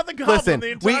change? about the goblin Listen,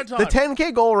 the entire the time.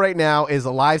 10K goal right now is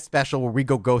a live special where we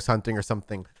go ghost hunting or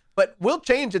something. But we'll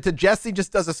change it to Jesse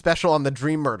just does a special on the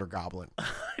Dream Murder Goblin.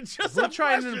 Just We'll have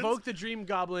try and questions. invoke the Dream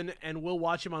Goblin, and we'll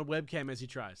watch him on webcam as he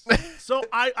tries. So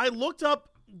I looked up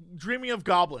dreaming of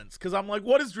goblins because I'm like,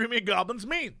 what does dreaming of goblins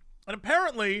mean? And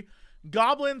apparently,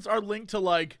 goblins are linked to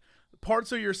like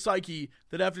parts of your psyche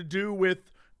that have to do with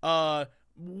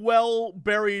well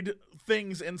buried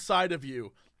things inside of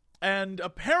you. And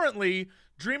apparently,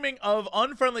 dreaming of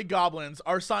unfriendly goblins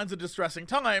are signs of distressing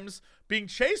times. Being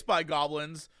chased by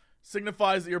goblins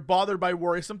signifies that you're bothered by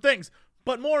worrisome things.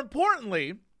 But more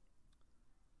importantly,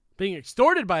 Being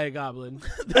extorted by a goblin.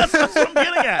 that's what I'm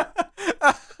getting at.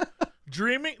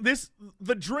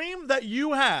 The dream that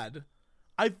you had,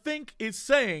 I think, is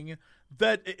saying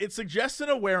that it suggests an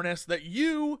awareness that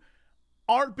you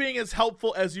aren't being as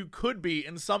helpful as you could be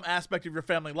in some aspect of your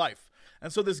family life.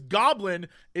 And so this goblin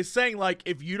is saying, like,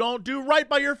 if you don't do right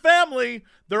by your family,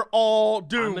 they're all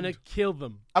doomed. I'm gonna kill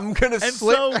them. I'm going to And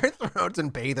slit so- their throats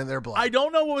and bathe in their blood. I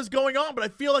don't know what was going on, but I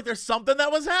feel like there's something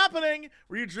that was happening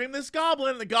where you dream this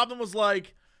goblin, and the goblin was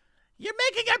like, "You're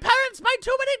making your parents buy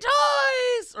too many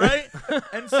toys," right?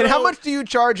 And so And how much do you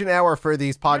charge an hour for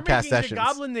these You're podcast making sessions? the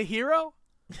goblin the hero?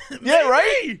 Yeah,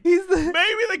 right? He's the.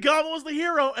 maybe the goblin was the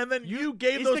hero, and then you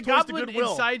gave Is those the toys to goblin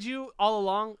Goodwill. inside you all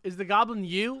along? Is the goblin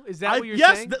you? Is that what you're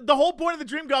yes, saying? the whole point of the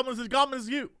dream goblin is the goblin is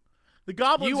you. The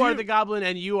goblin You are the goblin,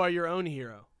 and you are your own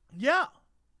hero. Yeah.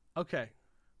 Okay.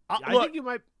 I Look, think you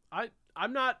might.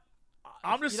 I'm not.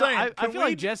 I'm just you know, saying. I can feel we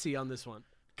like Jesse on this one.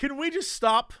 Can we just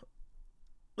stop?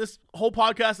 this whole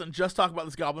podcast and just talk about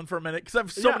this goblin for a minute because I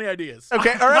have so many ideas.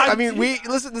 Okay, all right. I mean,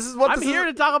 listen. This is what I'm here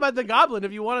to talk about the goblin.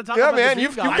 If you want to talk Yeah, about man, the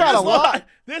you've goblin. got a lot.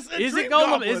 This Is it Dream Golem?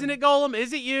 Goblin. Isn't it Golem?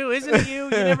 Is it you? Isn't it you? You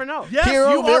never know. Yes,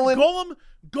 Hero, you villain. are.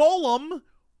 Golem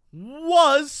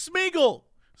was Smeagol.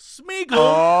 Smeagol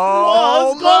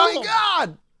Oh was my Golem.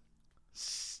 God!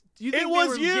 You think It was they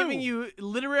were you. giving you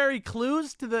literary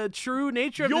clues to the true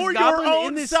nature of You're this your goblin in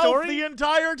own this self story? the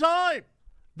entire time.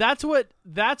 That's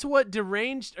what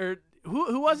deranged or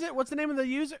who was it? What's the name of the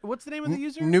user? What's the name of the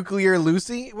user? Nuclear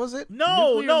Lucy, was it?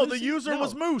 No, Nuclear the Lucy? user No.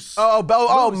 was Moose.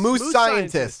 Moose Moose scientist.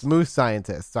 scientist. Moose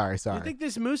scientist. Sorry. You think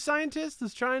this moose scientist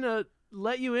is trying to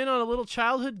let you in on a little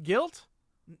childhood guilt?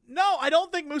 No, I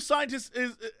don't think Moose Scientist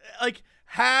is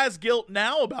has guilt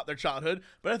now about their childhood,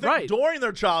 but I think during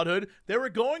their childhood they were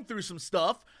going through some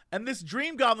stuff, and this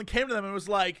dream goblin came to them and was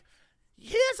like,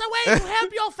 "Here's a way to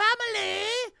help your family,"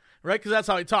 right? Because that's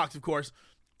how he talks, of course.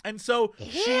 And so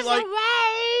she like,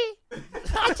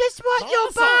 I just want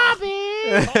your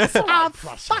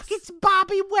Barbie. Fuck, it's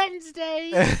Bobby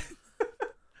Wednesday.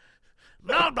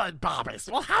 "No, but Barbies,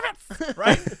 we'll have it,"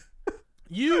 right?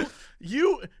 You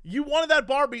wanted that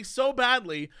Barbie so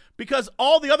badly because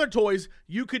all the other toys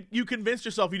you convinced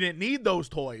yourself you didn't need those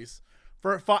toys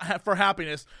for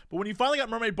happiness. But when you finally got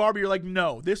Mermaid Barbie, you're like,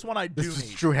 no, this one I do This is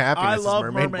need. true happiness I is love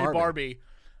Mermaid Mermaid Barbie.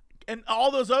 And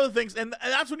all those other things, and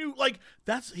that's when you like.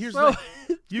 Here's Well, the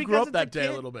thing. You grew because up that it's a day a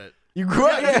kid. little bit. You grew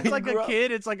up. It's you like grew a up.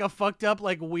 kid. It's like a fucked up,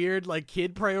 like weird, like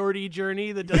kid priority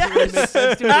journey that doesn't really make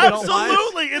sense to an adult mind.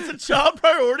 Absolutely, it's a child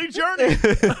priority journey.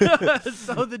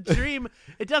 So the dream,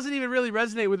 it doesn't even really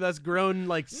resonate with us grown,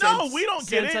 like No, we don't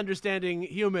get sense it. understanding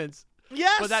humans.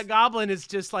 Yes, But that goblin is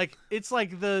just like, it's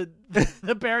like the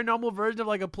paranormal version of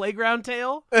like a playground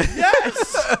tale.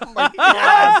 yes,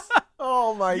 Yes.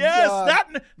 Oh my yes. God.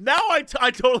 That now I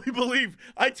totally believe.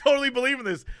 I totally believe in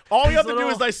this. All you have to do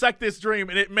little- is dissect this dream,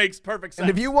 and it makes perfect sense. And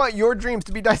if you want your dreams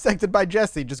to be dissected by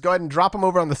Jesse, just go ahead and drop them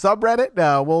over on the subreddit.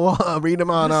 We'll read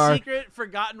them on The our. secret,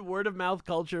 forgotten word of mouth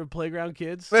culture of playground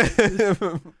kids.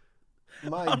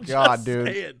 My I'm God, just dude.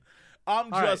 saying.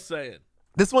 I'm All just right. saying.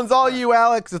 This one's all you,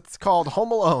 Alex. It's called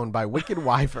Home Alone by Wicked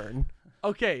Wyvern.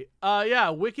 Okay, yeah,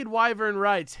 Wicked Wyvern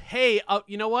writes, hey,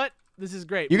 you know what? This is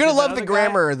great. You're going to because love that the other guy-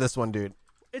 grammar of this one, dude.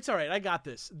 It's all right. I got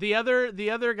this. The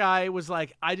other guy was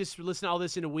like, I just listened to all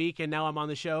this in a week, and now I'm on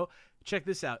the show. Check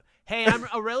this out. Hey, I'm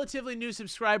a relatively new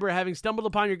subscriber, having stumbled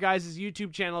upon your guys'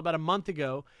 YouTube channel about a month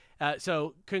ago.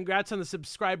 So congrats on the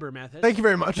subscriber, Mathis. Thank you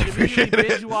very much. I appreciate it.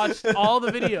 Binge watched all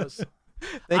the videos.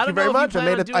 Thank you don't very know if you much.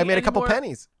 plan on doing I made a any couple more-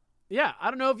 pennies. Yeah, I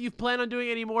don't know if you plan on doing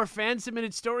any more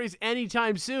fan-submitted stories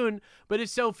anytime soon, but if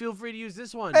so, feel free to use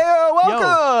this one. Hey,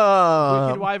 welcome.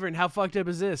 Wicked Wyvern, how fucked up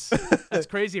is this? That's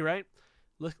crazy, right?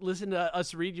 Listen to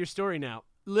us read your story now.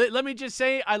 Let me just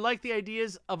say, I like the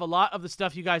ideas of a lot of the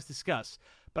stuff you guys discuss,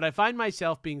 but I find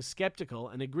myself being skeptical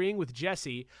and agreeing with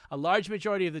Jesse a large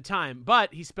majority of the time,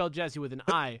 but he spelled Jesse with an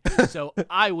I, so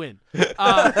I win.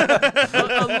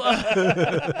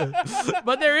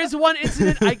 But there is one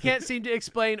incident I can't seem to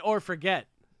explain or forget.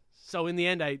 So in the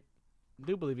end, I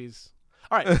do believe he's...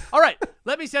 All right.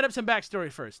 Let me set up some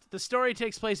backstory first. The story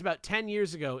takes place about 10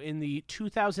 years ago in the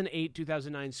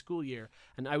 2008-2009 school year,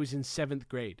 and I was in 7th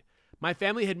grade. My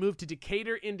family had moved to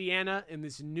Decatur, Indiana, in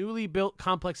this newly built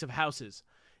complex of houses.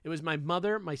 It was my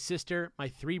mother, my sister, my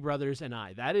 3 brothers, and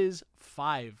I. That is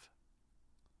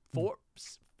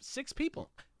 6 people.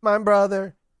 My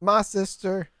brother, my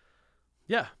sister,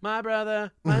 Yeah, my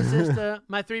brother, my sister,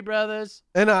 my 3 brothers,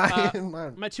 and I.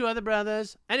 my 2 other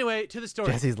brothers. Anyway, to the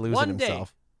story. Jesse's losing One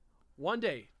himself.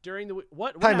 day during the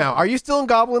what Time out. happened? Are you still in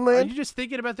Goblin Are Land? you just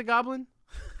thinking about the goblin?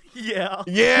 Yeah.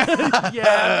 Yeah. Yeah,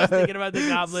 I was thinking about the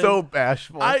goblin. So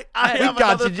bashful. I have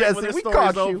got another you, thing when Jesse. this We story's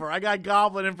caught you. over. I got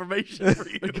goblin information for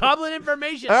you. Goblin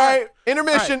information. All right.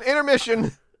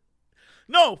 Intermission.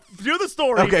 No, do the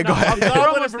story. Okay, go ahead. We're Goblin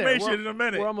almost there. information in a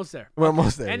minute. We're almost there. We're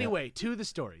almost there. yeah. Anyway, to the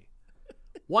story.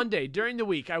 One day during the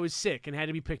week, I was sick and had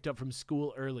to be picked up from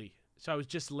school early. So I was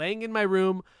just laying in my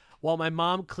room while my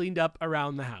mom cleaned up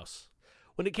around the house.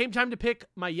 When it came time to pick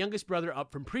my youngest brother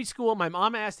up from preschool, my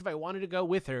mom asked if I wanted to go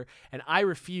with her, and I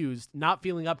refused, not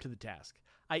feeling up to the task.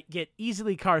 I get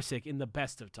easily carsick in the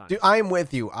best of times. Dude, I'm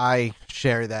with you. I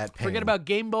share that pain. Forget about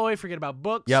Game Boy, forget about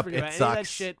books, Yep, forget it about any of that sucks.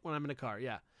 shit when I'm in a car.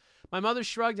 Yeah. My mother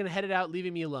shrugged and headed out,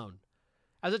 leaving me alone.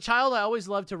 As a child, I always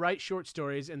loved to write short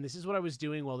stories, and this is what I was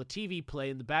doing while the TV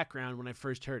played in the background when I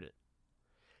first heard it.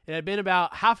 It had been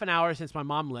about half an hour since my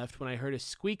mom left when I heard a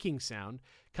squeaking sound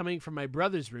coming from my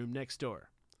brother's room next door.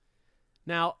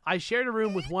 Now, I shared a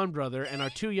room with one brother, and our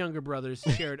 2 younger brothers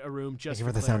shared a room just Thank you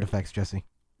for the clarity. sound effects, Jesse.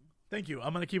 Thank you.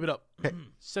 I'm going to keep it up.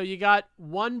 So you got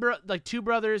 2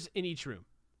 brothers in each room.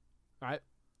 All right.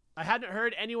 I hadn't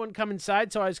heard anyone come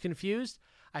inside, so I was confused.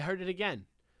 I heard it again.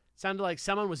 It sounded like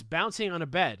someone was bouncing on a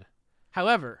bed.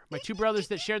 However, my two brothers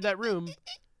that shared that room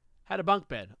had a bunk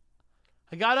bed.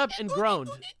 I got up and groaned,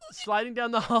 sliding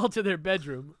down the hall to their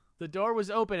bedroom. The door was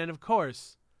open, and of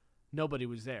course, nobody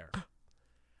was there.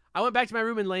 I went back to my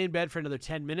room and lay in bed for another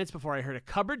 10 minutes before I heard a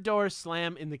cupboard door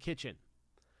slam in the kitchen.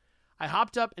 I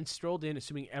hopped up and strolled in,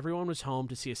 assuming everyone was home,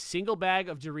 to see a single bag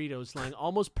of Doritos lying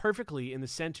almost perfectly in the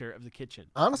center of the kitchen.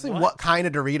 Honestly, what kind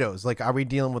of Doritos? Like, are we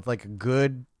dealing with like a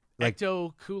good like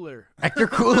Ecto Cooler. Ecto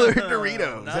Cooler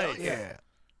Doritos? Nice. Yeah.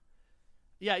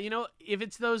 Yeah, you know, if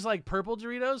it's those like purple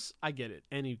Doritos, I get it.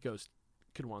 Any ghost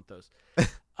could want those.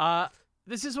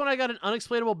 This is when I got an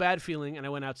unexplainable bad feeling and I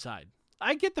went outside.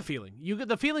 I get the feeling.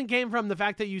 The feeling came from the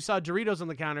fact that you saw Doritos on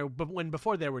the counter when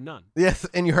before there were none. Yes,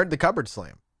 and you heard the cupboard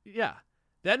slam. Yeah.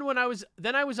 Then I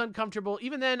was uncomfortable.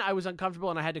 Even then I was uncomfortable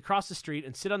and I had to cross the street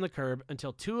and sit on the curb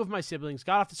until two of my siblings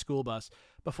got off the school bus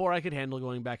before I could handle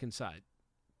going back inside.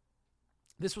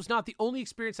 This was not the only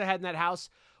experience I had in that house.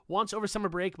 Once over summer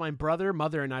break, my brother,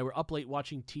 mother, and I were up late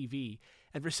watching TV,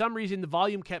 and for some reason the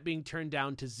volume kept being turned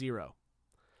down to 0.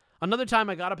 Another time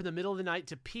I got up in the middle of the night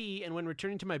to pee, and when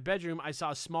returning to my bedroom, I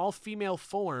saw a small female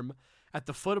form at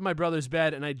the foot of my brother's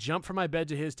bed, and I jumped from my bed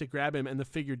to his to grab him, and the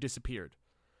figure disappeared.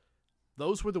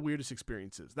 Those were the weirdest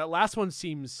experiences. That last one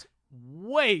seems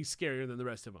way scarier than the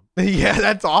rest of them. Yeah,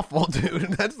 that's awful, dude.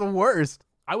 That's the worst.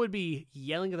 I would be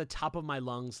yelling at the top of my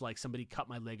lungs like somebody cut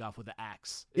my leg off with an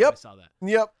axe if Yep. I saw that.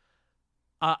 Yep.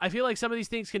 I feel like some of these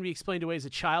things can be explained away as a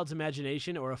child's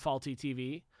imagination or a faulty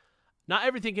TV. Not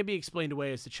everything can be explained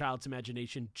away as a child's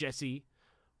imagination, Jesse.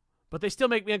 But they still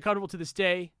make me uncomfortable to this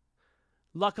day.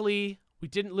 Luckily, we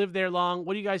didn't live there long.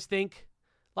 What do you guys think?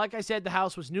 Like I said, the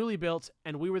house was newly built,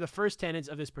 and we were the first tenants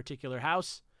of this particular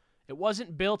house. It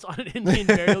wasn't built on an Indian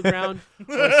burial ground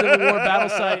or a Civil War battle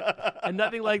site, and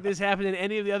nothing like this happened in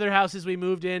any of the other houses we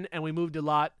moved in, and we moved a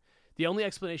lot. The only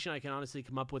explanation I can honestly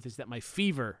come up with is that my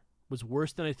fever was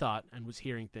worse than I thought and was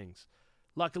hearing things.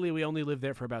 Luckily, we only lived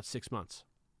there for about 6 months.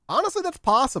 Honestly, that's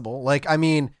possible. Like, I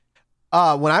mean,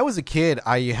 when I was a kid,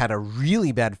 I had a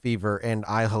really bad fever, and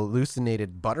I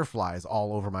hallucinated butterflies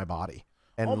all over my body.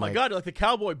 And Oh my God, like the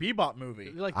Cowboy Bebop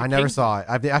movie. Like I never saw it.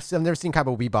 I've never seen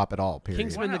Cowboy Bebop at all, period.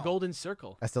 Kingsman: Wow. The Golden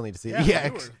Circle, I still need to see Yeah, it. Yeah.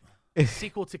 they were.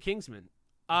 sequel to Kingsman.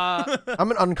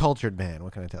 I'm an uncultured man.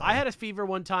 What can I tell you? I had a fever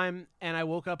one time, and I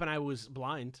woke up and I was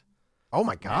blind. Oh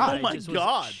my God. Oh my just was-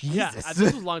 God. Yeah, Jesus.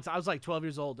 this was a long time. I was like 12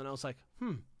 years old, and I was like,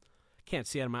 can't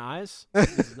see out of my eyes.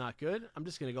 This is not good. I'm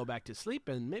just gonna go back to sleep,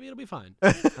 and maybe it'll be fine.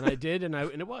 And I did, and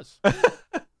it was.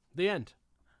 The end.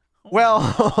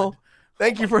 Well,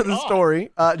 thank you for the story.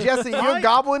 Jesse, your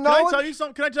goblin Can I knowledge? tell you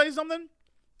something? Can I tell you something?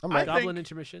 I'm I ready. Goblin think-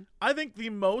 intermission. I think the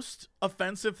most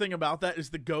offensive thing about that is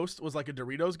the ghost was like a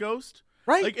Doritos ghost.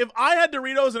 Right. Like if I had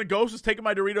Doritos and a ghost was taking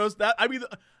my Doritos,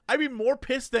 I'd be more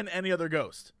pissed than any other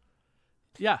ghost.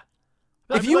 Yeah.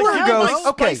 If I'd be you like, were a "Have ghost, my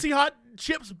okay. spicy hot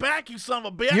chips back, you son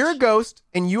of a bitch. You're a ghost,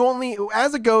 and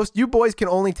as a ghost, you boys can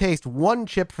only taste one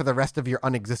chip for the rest of your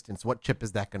unexistence. What chip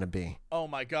is that going to be? Oh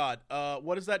my God.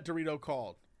 What is that Dorito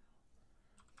called?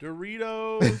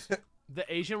 Doritos. The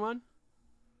Asian one.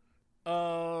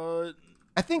 I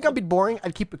think I'd be boring.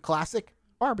 I'd keep it classic.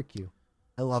 Barbecue.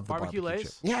 I love the Barbecue barbecue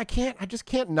Lays? chip. Yeah, I just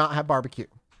can't not have barbecue.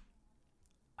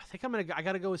 I think I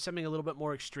gotta go with something a little bit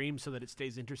more extreme so that it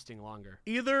stays interesting longer.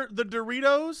 Either the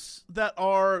Doritos that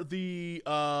are the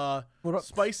What up?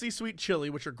 spicy sweet chili,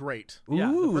 which are great, Yeah,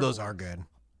 the Ooh, purple those are ones. good.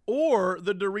 or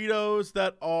the Doritos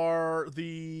that are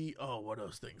the what are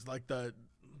those things like the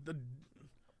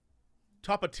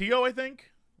Tapatio, I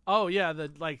think. Oh yeah, the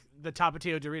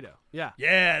Tapatio Dorito. Yeah.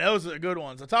 Yeah, those are the good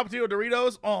ones. The Tapatio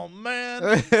Doritos. Oh man,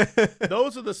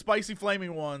 those are the spicy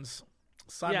flaming ones.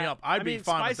 Sign me up. I'd be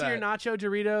fine with spicy or that. nacho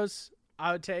Doritos,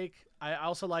 I would take. I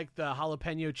also like the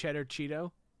jalapeno cheddar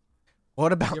Cheeto.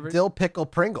 What about You ever- dill pickle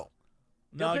Pringle?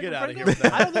 No, Pickle get out of here Pringles?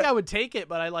 with I that. don't think I would take it,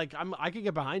 but I could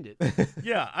get behind it.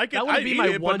 Yeah, I could. That would I'd be eat my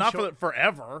it, one but not cho- for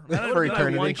forever. For That would be my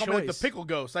eternity. one Call me like the choice. pickle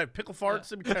ghost. I have pickle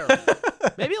farts. It'd be terrible.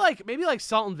 maybe like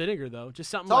salt and vinegar though, just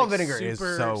something Salt like and vinegar is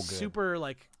super, so good. super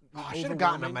like. Oh, I should have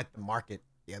gotten them overwhelming. at the market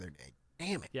the other day.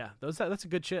 Damn it. Yeah, that's a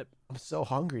good chip. I'm so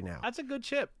hungry now. That's a good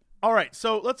chip. All right,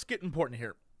 so let's get important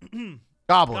here.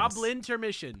 Goblins. Goblin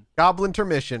intermission. Goblin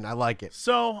intermission. I like it.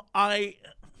 So I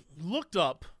looked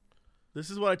up. This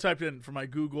is what I typed in for my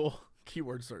Google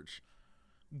keyword search: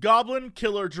 Goblin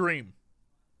Killer Dream.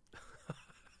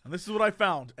 And this is what I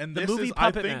found. And The this movie is,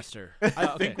 Puppet I think, Master.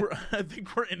 I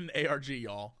think we're in an ARG,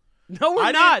 y'all. No, we're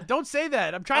I not. Don't say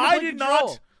that. I'm trying to I play did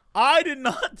control. I did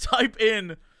not type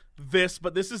in this,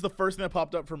 but this is the first thing that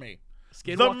popped up for me.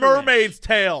 The Skinwalker Mermaid's Ranch.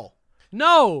 Tale.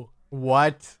 No.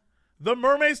 What? The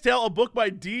Mermaid's Tale, a book by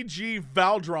D.G.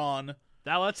 Valdron.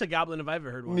 Now that's a goblin if I've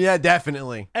ever heard one. Yeah,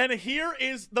 definitely. And here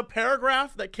is the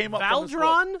paragraph that came up from this book.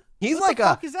 Valdron? He's What like the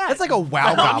fuck is that? That's like a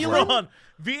WoW goblin.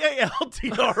 Valdron.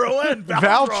 Valtron.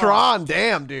 Valtron,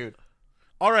 damn, dude.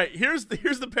 All right, here's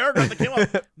the paragraph that came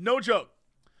up. No joke.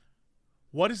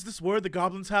 What is this word the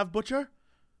goblins have, butcher?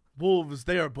 Wolves,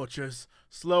 they are butchers.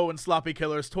 Slow and sloppy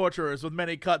killers, torturers with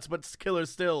many cuts, but killers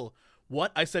still.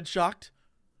 What? I said, shocked.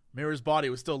 Mira's body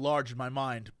was still large in my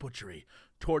mind. Butchery,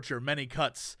 torture, many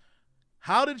cuts.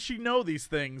 How did she know these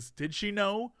things? Did she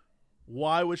know?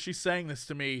 Why was she saying this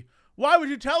to me? Why would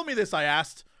you tell me this? I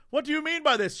asked. What do you mean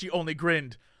by this? She only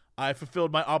grinned. I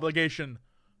fulfilled my obligation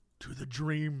to the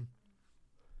dream.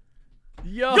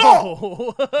 Yo!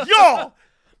 Yo!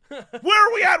 Where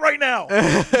are we at right now?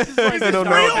 This is like I don't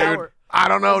know, dude. I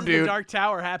don't know, This is the dude. Dark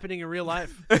Tower happening in real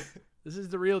life. This is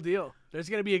the real deal. There's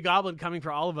going to be a goblin coming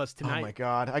for all of us tonight. Oh my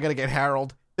god, I gotta get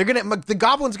Harold. The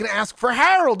goblin's gonna ask for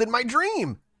Harold in my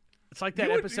dream. It's like that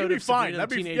You'd episode be of fine. Sabrina the That'd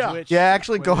be- Teenage yeah. Witch. Yeah,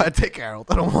 actually, where go they- ahead, take Harold.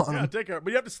 I don't want Yeah, him. take care. But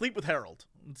you have to sleep with Harold.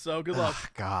 So good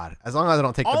luck. God, as long as I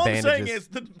don't take All the I'm bandages. saying is,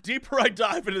 the deeper I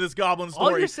dive into this goblin All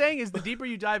story, you're saying is the deeper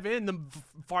you dive in, the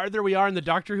farther we are in the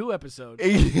Doctor Who episode.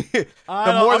 the I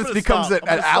know, more I'm this gonna becomes stop. an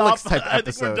I'm gonna Alex stop. type I think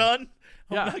episode. we're done.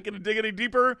 I'm Yeah. not going to dig any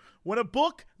deeper. When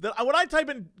I type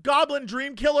in Goblin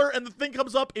Dream Killer and the thing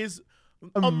comes up is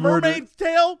a murder. Mermaid's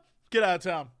Tale, get out of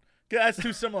town. That's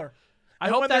too similar. I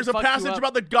And hope when that there's a fucked you passage up.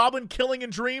 about the goblin killing in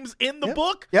dreams in the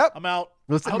book, Yep. I'm out.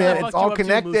 I Listen, hope man, that it's fucked you all up too, Moose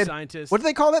connected. Scientist. What do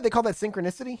they call that? They call that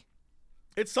synchronicity?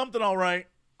 It's something all right.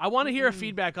 I want to hear a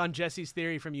feedback on Jesse's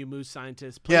theory from you, Moose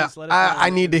Scientist. Please Yeah, let us know. I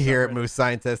in need the to hear it, subreddit. Moose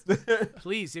Scientist.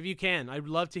 Please, if you can. I'd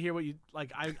love to hear what you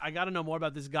like. I got to know more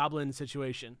about this goblin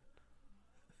situation.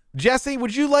 Jesse,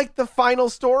 would you like the final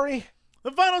story?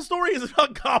 The final story is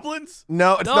about goblins.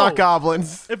 No, it's No. not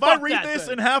goblins. If I Fuck read that this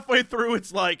thing. and halfway through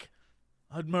it's like,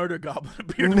 a murder goblin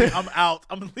appeared to me, I'm out.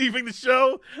 I'm leaving the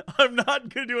show. I'm not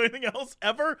going to do anything else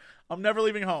ever. I'm never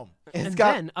leaving home. It's And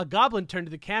got then a goblin turned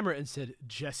to the camera and said,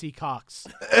 "Jesse Cox,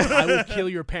 I will kill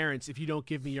your parents if you don't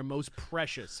give me your most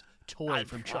precious toy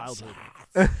from childhood."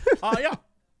 Yeah.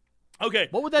 Okay.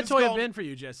 What would that this toy is have called- been for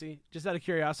you, Jesse? Just out of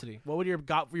curiosity. What would your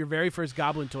very first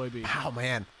goblin toy be? oh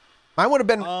man, mine would have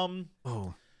been.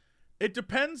 Oh. It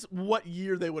depends what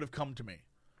year they would have come to me,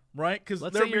 right? Because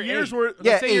Let's there say were you're years 8. where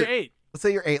Yeah, Let's say you're 8. 8. Let's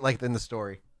say you're 8, like in the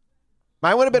story.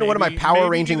 Mine would have been one of my maybe Power either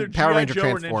Ranger G.I. Joe or Ninja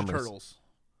Transformers. Turtles.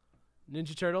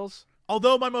 Ninja Turtles?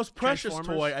 Although my most precious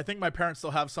Transformers? toy, I think my parents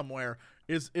still have somewhere,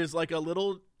 is like a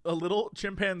little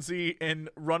chimpanzee in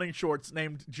running shorts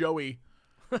named Joey,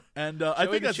 and I Joey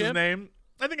think the that's his chimp? name.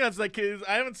 I think that's like his.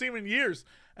 I haven't seen him in years,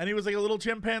 and he was like a little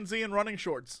chimpanzee in running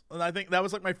shorts, and I think that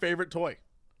was like my favorite toy.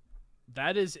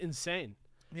 That is insane.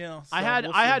 Yeah, so I had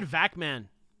we'll I see. had Vac-Man.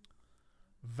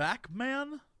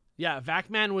 Vac-Man. Yeah,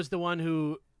 Vac-Man was the one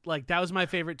who like that was my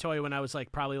favorite toy when I was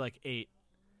like probably like 8.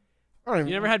 I don't even-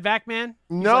 You never had Vac-Man?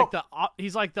 No.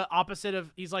 He's like the opposite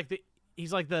of he's like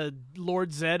the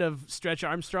Lord Zed of Stretch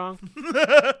Armstrong.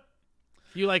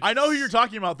 You like I know who you're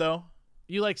talking about, though.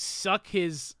 You like suck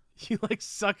his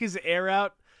air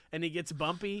out and he gets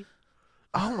bumpy.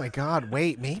 Oh my God!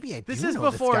 Wait, maybe I. This do is know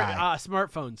before This guy.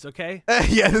 smartphones, okay?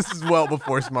 Yeah, this is well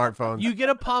before smartphones. You get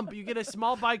a pump, you get a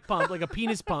small bike pump, like a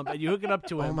penis pump, and you hook it up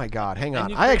to him. Oh my God! Hang and on,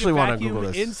 you I create actually a want to vacuum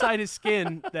Google this. inside his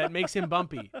skin that makes him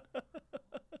bumpy.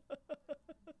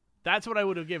 That's what I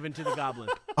would have given to the goblin.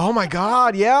 Oh my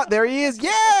God! Yeah, there he is.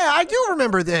 Yeah, I do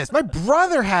remember this. My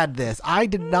brother had this. I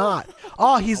did not.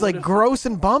 Oh, he's like gross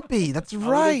and bumpy. That's I would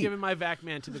have right. given my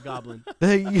Vac-Man to the goblin.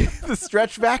 The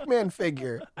stretch Vacman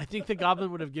figure, I think the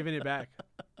goblin would have given it back.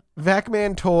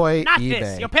 Vacman toy, Not eBay.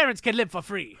 this. Your parents can live for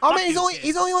free. Oh Fuck man, you,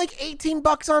 he's only like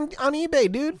 $18 on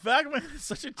eBay, dude. Vac-Man is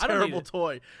such a I don't need terrible it.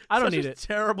 toy. I don't Such need a it.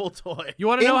 Terrible toy. You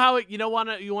want to know how it? You want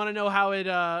to know how it?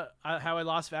 How I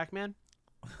lost Vac-Man?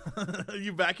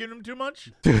 You vacuumed him too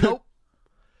much? Nope.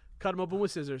 Cut him open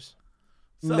with scissors.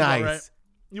 Sounds about Nice. right.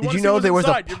 You Did wanna you see know what's there was a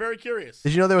inside. po- You're very curious.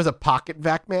 Did you know there was a pocket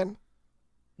Vacman?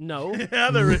 No. Yeah,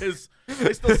 there is.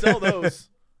 They still sell those.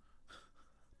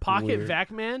 Pocket Weird.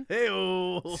 Vac-Man?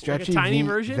 Hey-oh. Stretchy tiny V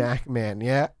version? Vacman,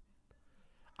 yeah.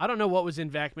 I don't know what was in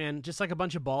Vac-Man. Just like a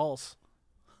bunch of balls.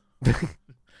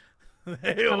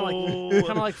 Hey-oh. Kind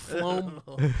of like Floam.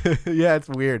 Yeah, it's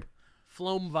weird.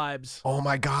 Floam vibes. Oh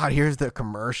my God, here's the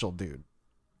commercial, dude.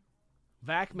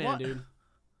 Vac-Man, What? dude.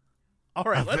 All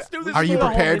right, let's do this. Are you do a whole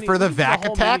prepared mini- for the we can do a Vac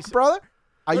whole attack, mini- brother?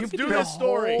 Are Let's you do The this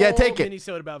story. Yeah, take it.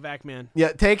 Mini-sode about Vac-Man.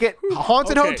 Yeah, take it.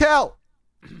 Haunted Okay. Hotel.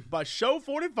 By Show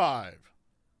 45.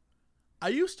 I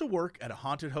used to work at a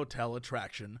haunted hotel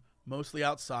attraction, mostly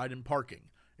outside and parking.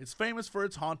 It's famous for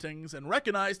its hauntings and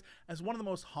recognized as one of the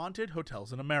most haunted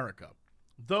hotels in America.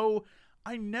 Though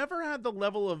I never had the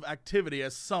level of activity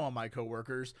as some of my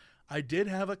coworkers, I did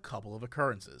have a couple of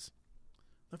occurrences.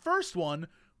 The first one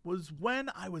was when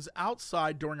I was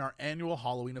outside during our annual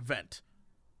Halloween event.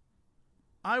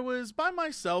 I was by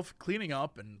myself cleaning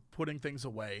up and putting things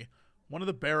away. One of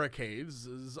the barricades,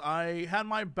 as I had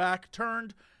my back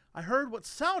turned, I heard what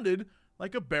sounded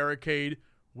like a barricade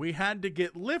we had to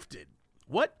get lifted.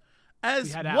 What?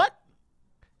 As what? Out.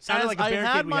 Sounded as like a I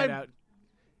barricade had we my had out.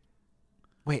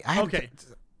 Wait, I okay.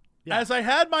 Yeah. As I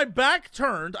had my back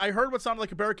turned, I heard what sounded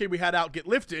like a barricade we had out get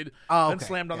lifted and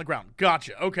slammed on the ground.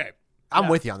 Gotcha. Okay. I'm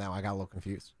with you on that one. I got a little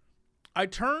confused. I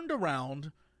turned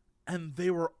around, and they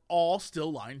were all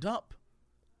still lined up.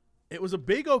 It was a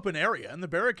big open area, and the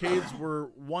barricades were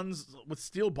ones with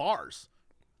steel bars.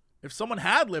 If someone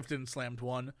had lifted and slammed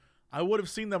one, I would have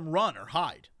seen them run or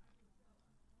hide.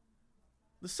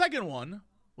 The second one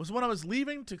was when I was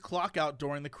leaving to clock out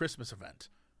during the Christmas event.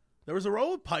 There was a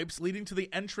row of pipes leading to the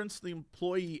entrance to the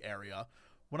employee area.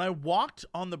 When I walked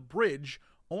on the bridge,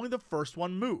 only the first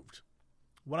one moved.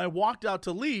 When I walked out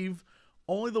to leave,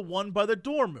 only the one by the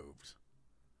door moved.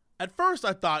 At first,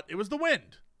 I thought it was the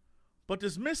wind, but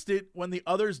dismissed it when the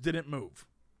others didn't move.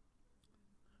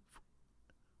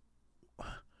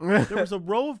 There was a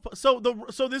row of so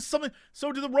this is something.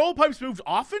 So do the row of pipes move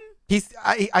often?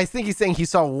 I think he's saying he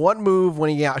saw one move when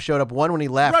he showed up, one when he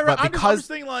left. Right. But I'm because just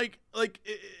saying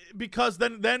because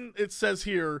then it says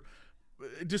here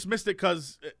dismissed it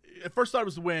because at first thought it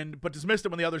was the wind, but dismissed it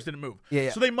when the others didn't move.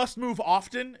 Yeah. So they must move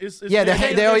often. They're They're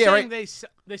saying saying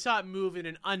they saw it move in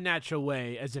an unnatural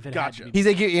way, as if it had Gotcha. to be. he's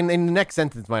like, in the next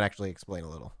sentence might actually explain a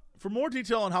little. For more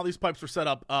detail on how these pipes were set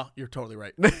up, you're totally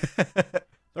right.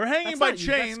 They're hanging That's by not you.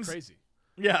 chains. That's crazy.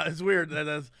 Yeah, it's weird.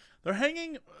 They're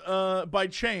hanging by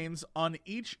chains on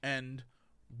each end,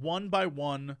 one by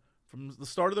one, from the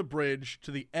start of the bridge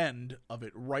to the end of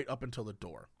it, right up until the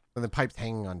door. And the pipes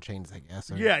hanging on chains, I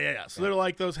guess. Or... Yeah. So they're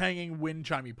like those hanging wind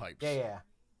chimey pipes. Yeah.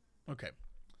 Okay.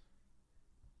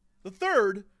 The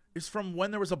third is from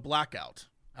when there was a blackout.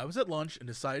 I was at lunch and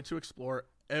decided to explore.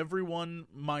 Everyone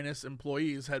minus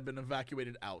employees had been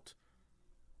evacuated out.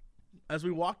 As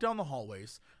we walk down the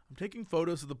hallways, I'm taking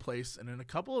photos of the place, and in a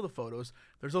couple of the photos,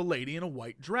 there's a lady in a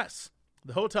white dress.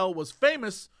 The hotel was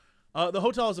famous. The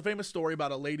hotel has a famous story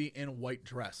about a lady in a white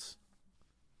dress.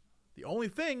 The only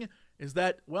thing is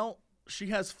that, well, she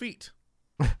has feet,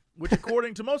 which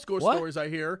according to most ghost stories I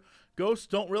hear, ghosts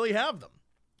don't really have them.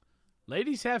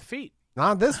 Ladies have feet.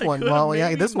 Not this I one. could Well, have yeah,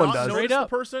 maybe this one not does. noticed Straight up.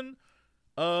 the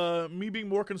person, me being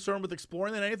more concerned with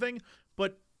exploring than anything,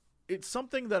 but it's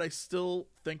something that I still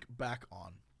think back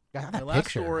on. Yeah, that My last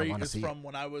picture, I story wanna is see from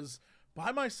when I was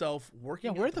by myself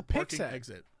working where at the the pics parking at?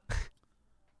 exit.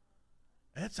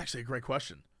 That's actually a great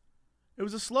question. It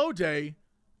was a slow day,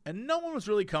 and no one was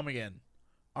really coming in.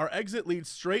 Our exit leads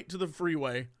straight to the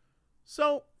freeway.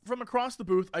 So, from across the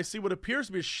booth, I see what appears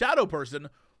to be a shadow person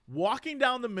walking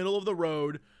down the middle of the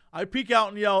road. I peek out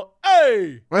and yell,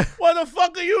 "Hey, what the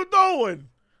fuck are you doing?"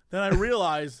 Then I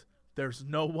realize there's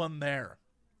no one there.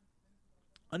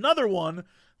 Another one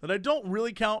that I don't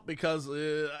really count because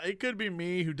it could be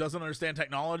me who doesn't understand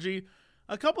technology.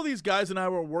 A couple of these guys and I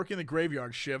were working the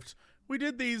graveyard shift. We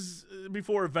did these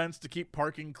before events to keep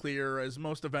parking clear, as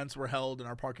most events were held in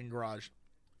our parking garage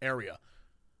area.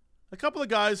 A couple of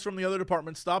guys from the other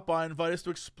department stopped by and invited us to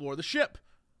explore the ship.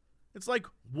 It's like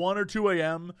 1 or 2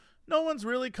 a.m. No one's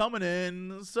really coming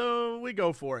in, so we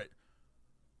go for it.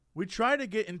 We try to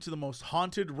get into the most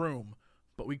haunted room,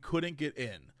 but we couldn't get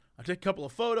in. I take a couple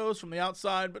of photos from the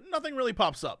outside, but nothing really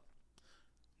pops up.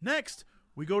 Next,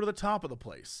 we go to the top of the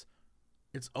place.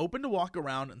 It's open to walk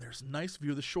around, and there's a nice view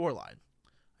of the shoreline.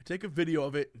 I take a video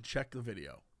of it and check the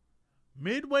video.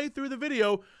 Midway through the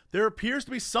video, there appears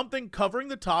to be something covering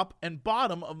the top and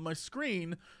bottom of my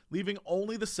screen, leaving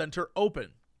only the center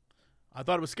open. I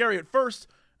thought it was scary at first,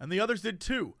 and the others did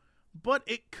too. But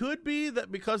it could be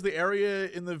that because the area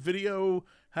in the video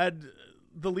had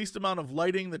the least amount of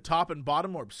lighting, the top and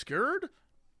bottom were obscured?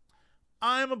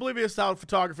 I'm oblivious to how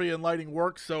photography and lighting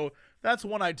work, so that's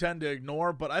one I tend to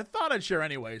ignore, but I thought I'd share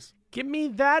anyways. Give me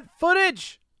that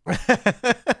footage.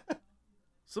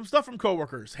 Some stuff from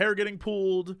coworkers. Hair getting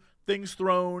pulled, things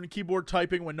thrown, keyboard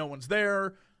typing when no one's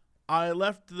there. I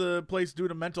left the place due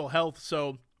to mental health,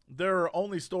 so there are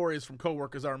only stories from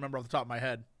coworkers I remember off the top of my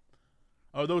head.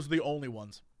 Oh, those are the only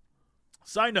ones.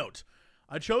 Side note,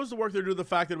 I chose to work there due to the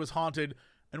fact that it was haunted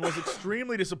and was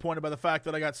extremely disappointed by the fact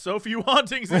that I got so few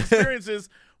hauntings and experiences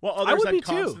while others would be had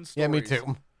too. constant stories. Yeah, me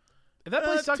too. If that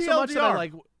place sucks so much that I TLDR.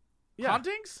 like, yeah.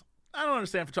 Hauntings? I don't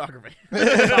understand photography.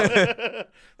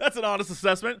 That's an honest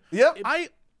assessment. Yep.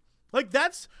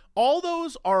 That's all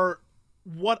those are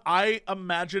what I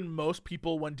imagine most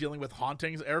people when dealing with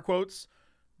hauntings, air quotes,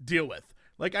 deal with.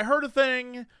 Like, I heard a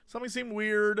thing, something seemed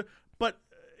weird, but,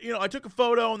 you know, I took a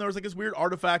photo and there was like this weird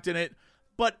artifact in it,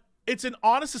 but it's an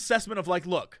honest assessment of like,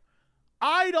 look,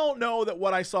 I don't know that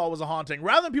what I saw was a haunting,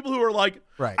 rather than people who are like,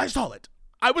 Right. I saw it.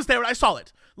 I was there and I saw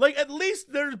it. Like, at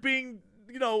least there's being,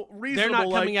 you know, reasonable. They're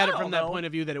not coming like, at it I from don't that know. point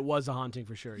of view that it was a haunting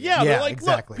for sure. Yeah, Yeah, they're like,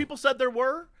 exactly. look, people said there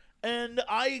were, and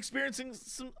I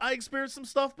experienced some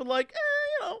stuff, but like,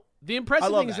 you know. The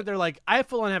impressive love thing is that. that they're like, I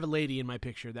full on have a lady in my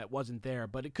picture that wasn't there,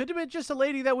 but it could have been just a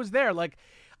lady that was there. Like,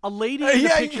 a lady in the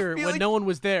Yeah, you picture feel when like- no one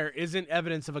was there isn't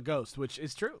evidence of a ghost, which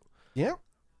is true. Yeah.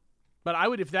 But I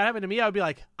would, if that happened to me, I would be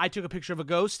like, I took a picture of a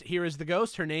ghost. Here is the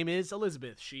ghost. Her name is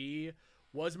Elizabeth. She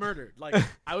was murdered. Like,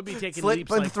 I would be taking Slit leaps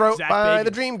by the like throat Zach by Bagans.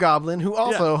 the Dream Goblin, who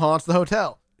also haunts the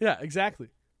hotel. Yeah, exactly.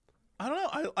 I don't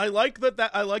know. I like that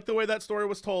I like the way that story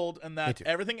was told, and Me that too.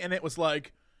 everything in it was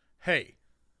like, hey,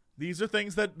 these are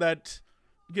things that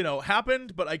you know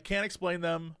happened, but I can't explain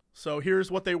them. So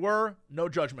here's what they were. No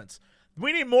judgments.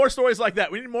 We need more stories like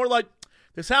that. We need more like,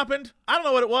 this happened. I don't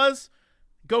know what it was.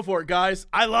 Go for it, guys.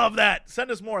 I love that.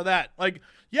 Send us more of that. Like,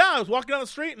 yeah, I was walking down the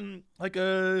street and like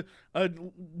a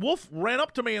wolf ran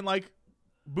up to me and like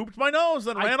booped my nose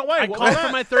and ran away. I What called was for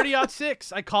that? my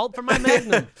 30-06. I called for my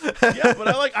Magnum. Yeah, but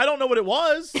I don't know what it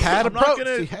was. Had I'm not approach.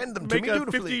 gonna He handed them to make me a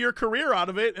dutifully. 50-year career out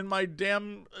of it in my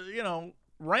damn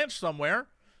ranch somewhere.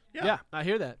 Yeah, I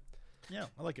hear that. Yeah,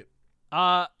 I like it.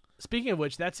 Speaking of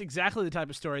which, that's exactly the type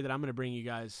of story that I'm going to bring you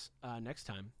guys next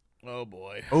time. Oh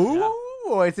boy.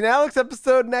 Ooh, it's an Alex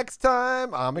episode next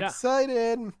time. I'm Yeah.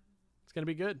 excited. It's going to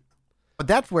be good. But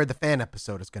that's where the fan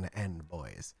episode is going to end,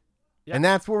 boys. Yep. And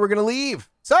that's where we're going to leave.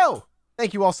 So,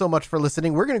 thank you all so much for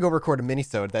listening. We're going to go record a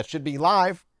mini-sode that should be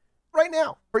live right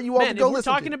now for you all Man, to go if we're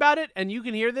listen talking to. about it and you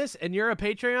can hear this and you're a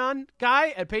Patreon guy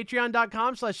at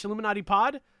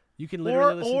patreon.com/IlluminatiPod, you can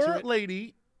literally listen to Or it.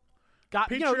 lady, Guy,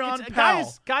 Patreon it's,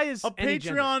 pal. Guy is a any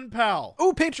gender. Patreon pal.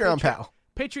 Ooh, Patreon pal.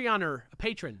 Patreoner, a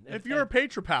patron. If you're a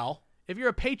Patropal, if you're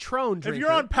a patron drinker, if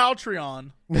you're on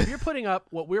Paltreon, if you're putting up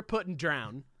what we're putting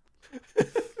down,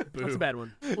 that's a bad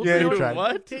one. We'll Yeah, do you it. tried.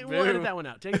 What? We'll edit that one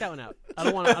out. Take that one out. I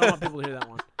don't want people to hear that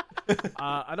one.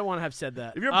 I don't want to have said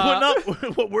that. if you're putting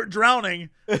up what we're drowning,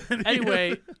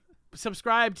 Anyway,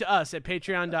 subscribe to us at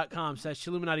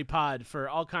patreon.com/IlluminatiPod for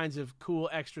all kinds of cool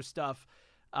extra stuff.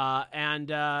 And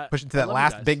Pushing to I that love you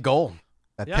last guys. big goal.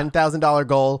 That Yeah. $10,000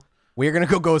 goal. We're going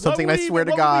to go something, I swear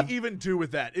to God. What would we even do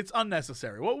with that? It's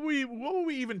unnecessary. What would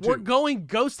we even do? We're going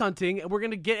ghost hunting, and we're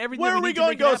going to get everything. Where that are we need to going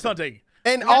make it ghost happen. hunting?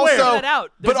 And gotta figure also, that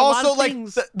out. There's but a lot also of like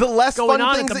things the less going fun on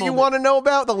at things the that you moment. want to know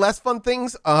about, the less fun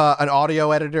things, an audio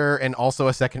editor and also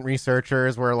a second researcher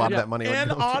is where a lot Yeah. of that money would An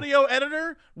go to. audio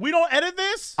editor? We don't edit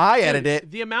this? I edit it.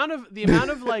 The amount of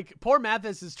like poor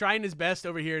Mathis is trying his best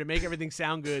over here to make everything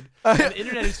sound good. And the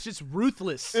internet is just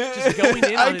ruthless, just going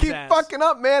in on I his keep ass. fucking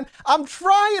up, man. I'm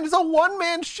trying. It's a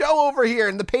one-man show over here,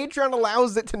 and the Patreon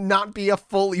allows it to not be a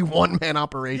fully one-man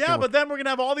operation. Yeah, but then we're going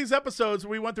to have all these episodes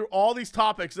where we went through all these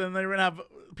topics, and then we're going to have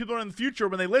people in the future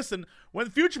when they listen. When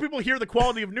future people hear the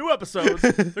quality of new episodes,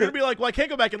 they're going to be like, well, I can't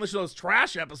go back and listen to those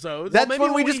trash episodes. that's maybe when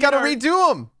we when just we got to hit redo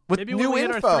them with Maybe new when we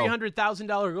hit info. our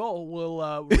 $300,000 goal,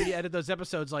 we'll re-edit those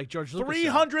episodes like George Lucas.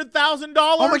 $300,000?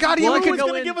 Oh my God, yeah, Who's we could going go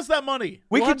to in- give us that money?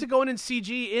 We We'll could, have to go in and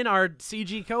CG in our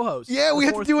CG co-host. yeah, we The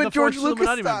have to fourth- do it the George fourth Lucas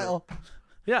Illuminati member. style.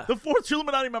 Yeah. The fourth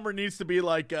Illuminati member needs to be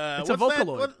like, It's a what's that?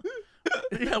 Vocaloid.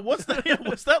 What's that? Yeah,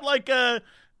 what's that like?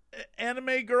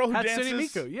 Anime girl who Hatsune dances.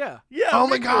 Miku, yeah. Yeah. Oh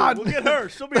my Miku. God. We'll get her.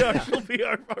 She'll be our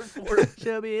fourth.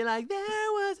 She'll be like, there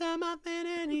was a muffin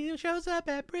and he shows up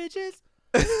at Bridges.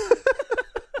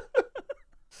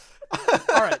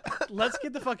 All right, let's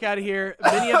get the fuck out of here.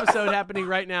 Mini episode happening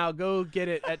right now. Go get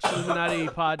it at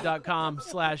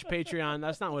IlluminatiPod.com/Patreon.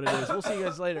 That's not what it is. We'll see you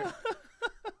guys later.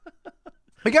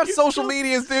 We got social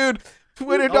medias, dude.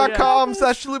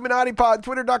 Twitter.com/IlluminatiPod,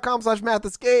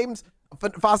 Twitter.com/MathisGames,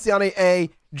 Faciane A,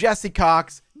 Jesse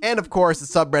Cox, and of course the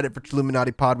subreddit for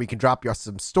Illuminati Pod. We can drop you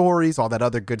some stories, all that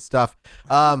other good stuff.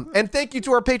 And thank you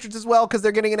to our patrons as well, because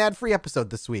they're getting an ad-free episode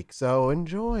this week. So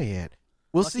enjoy it.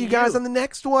 We'll see you Lucky guys you. on the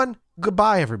next one.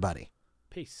 Goodbye, everybody.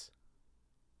 Peace.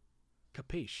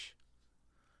 Capiche.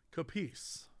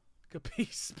 Capice.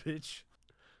 Capiche, bitch.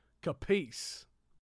 Capiche.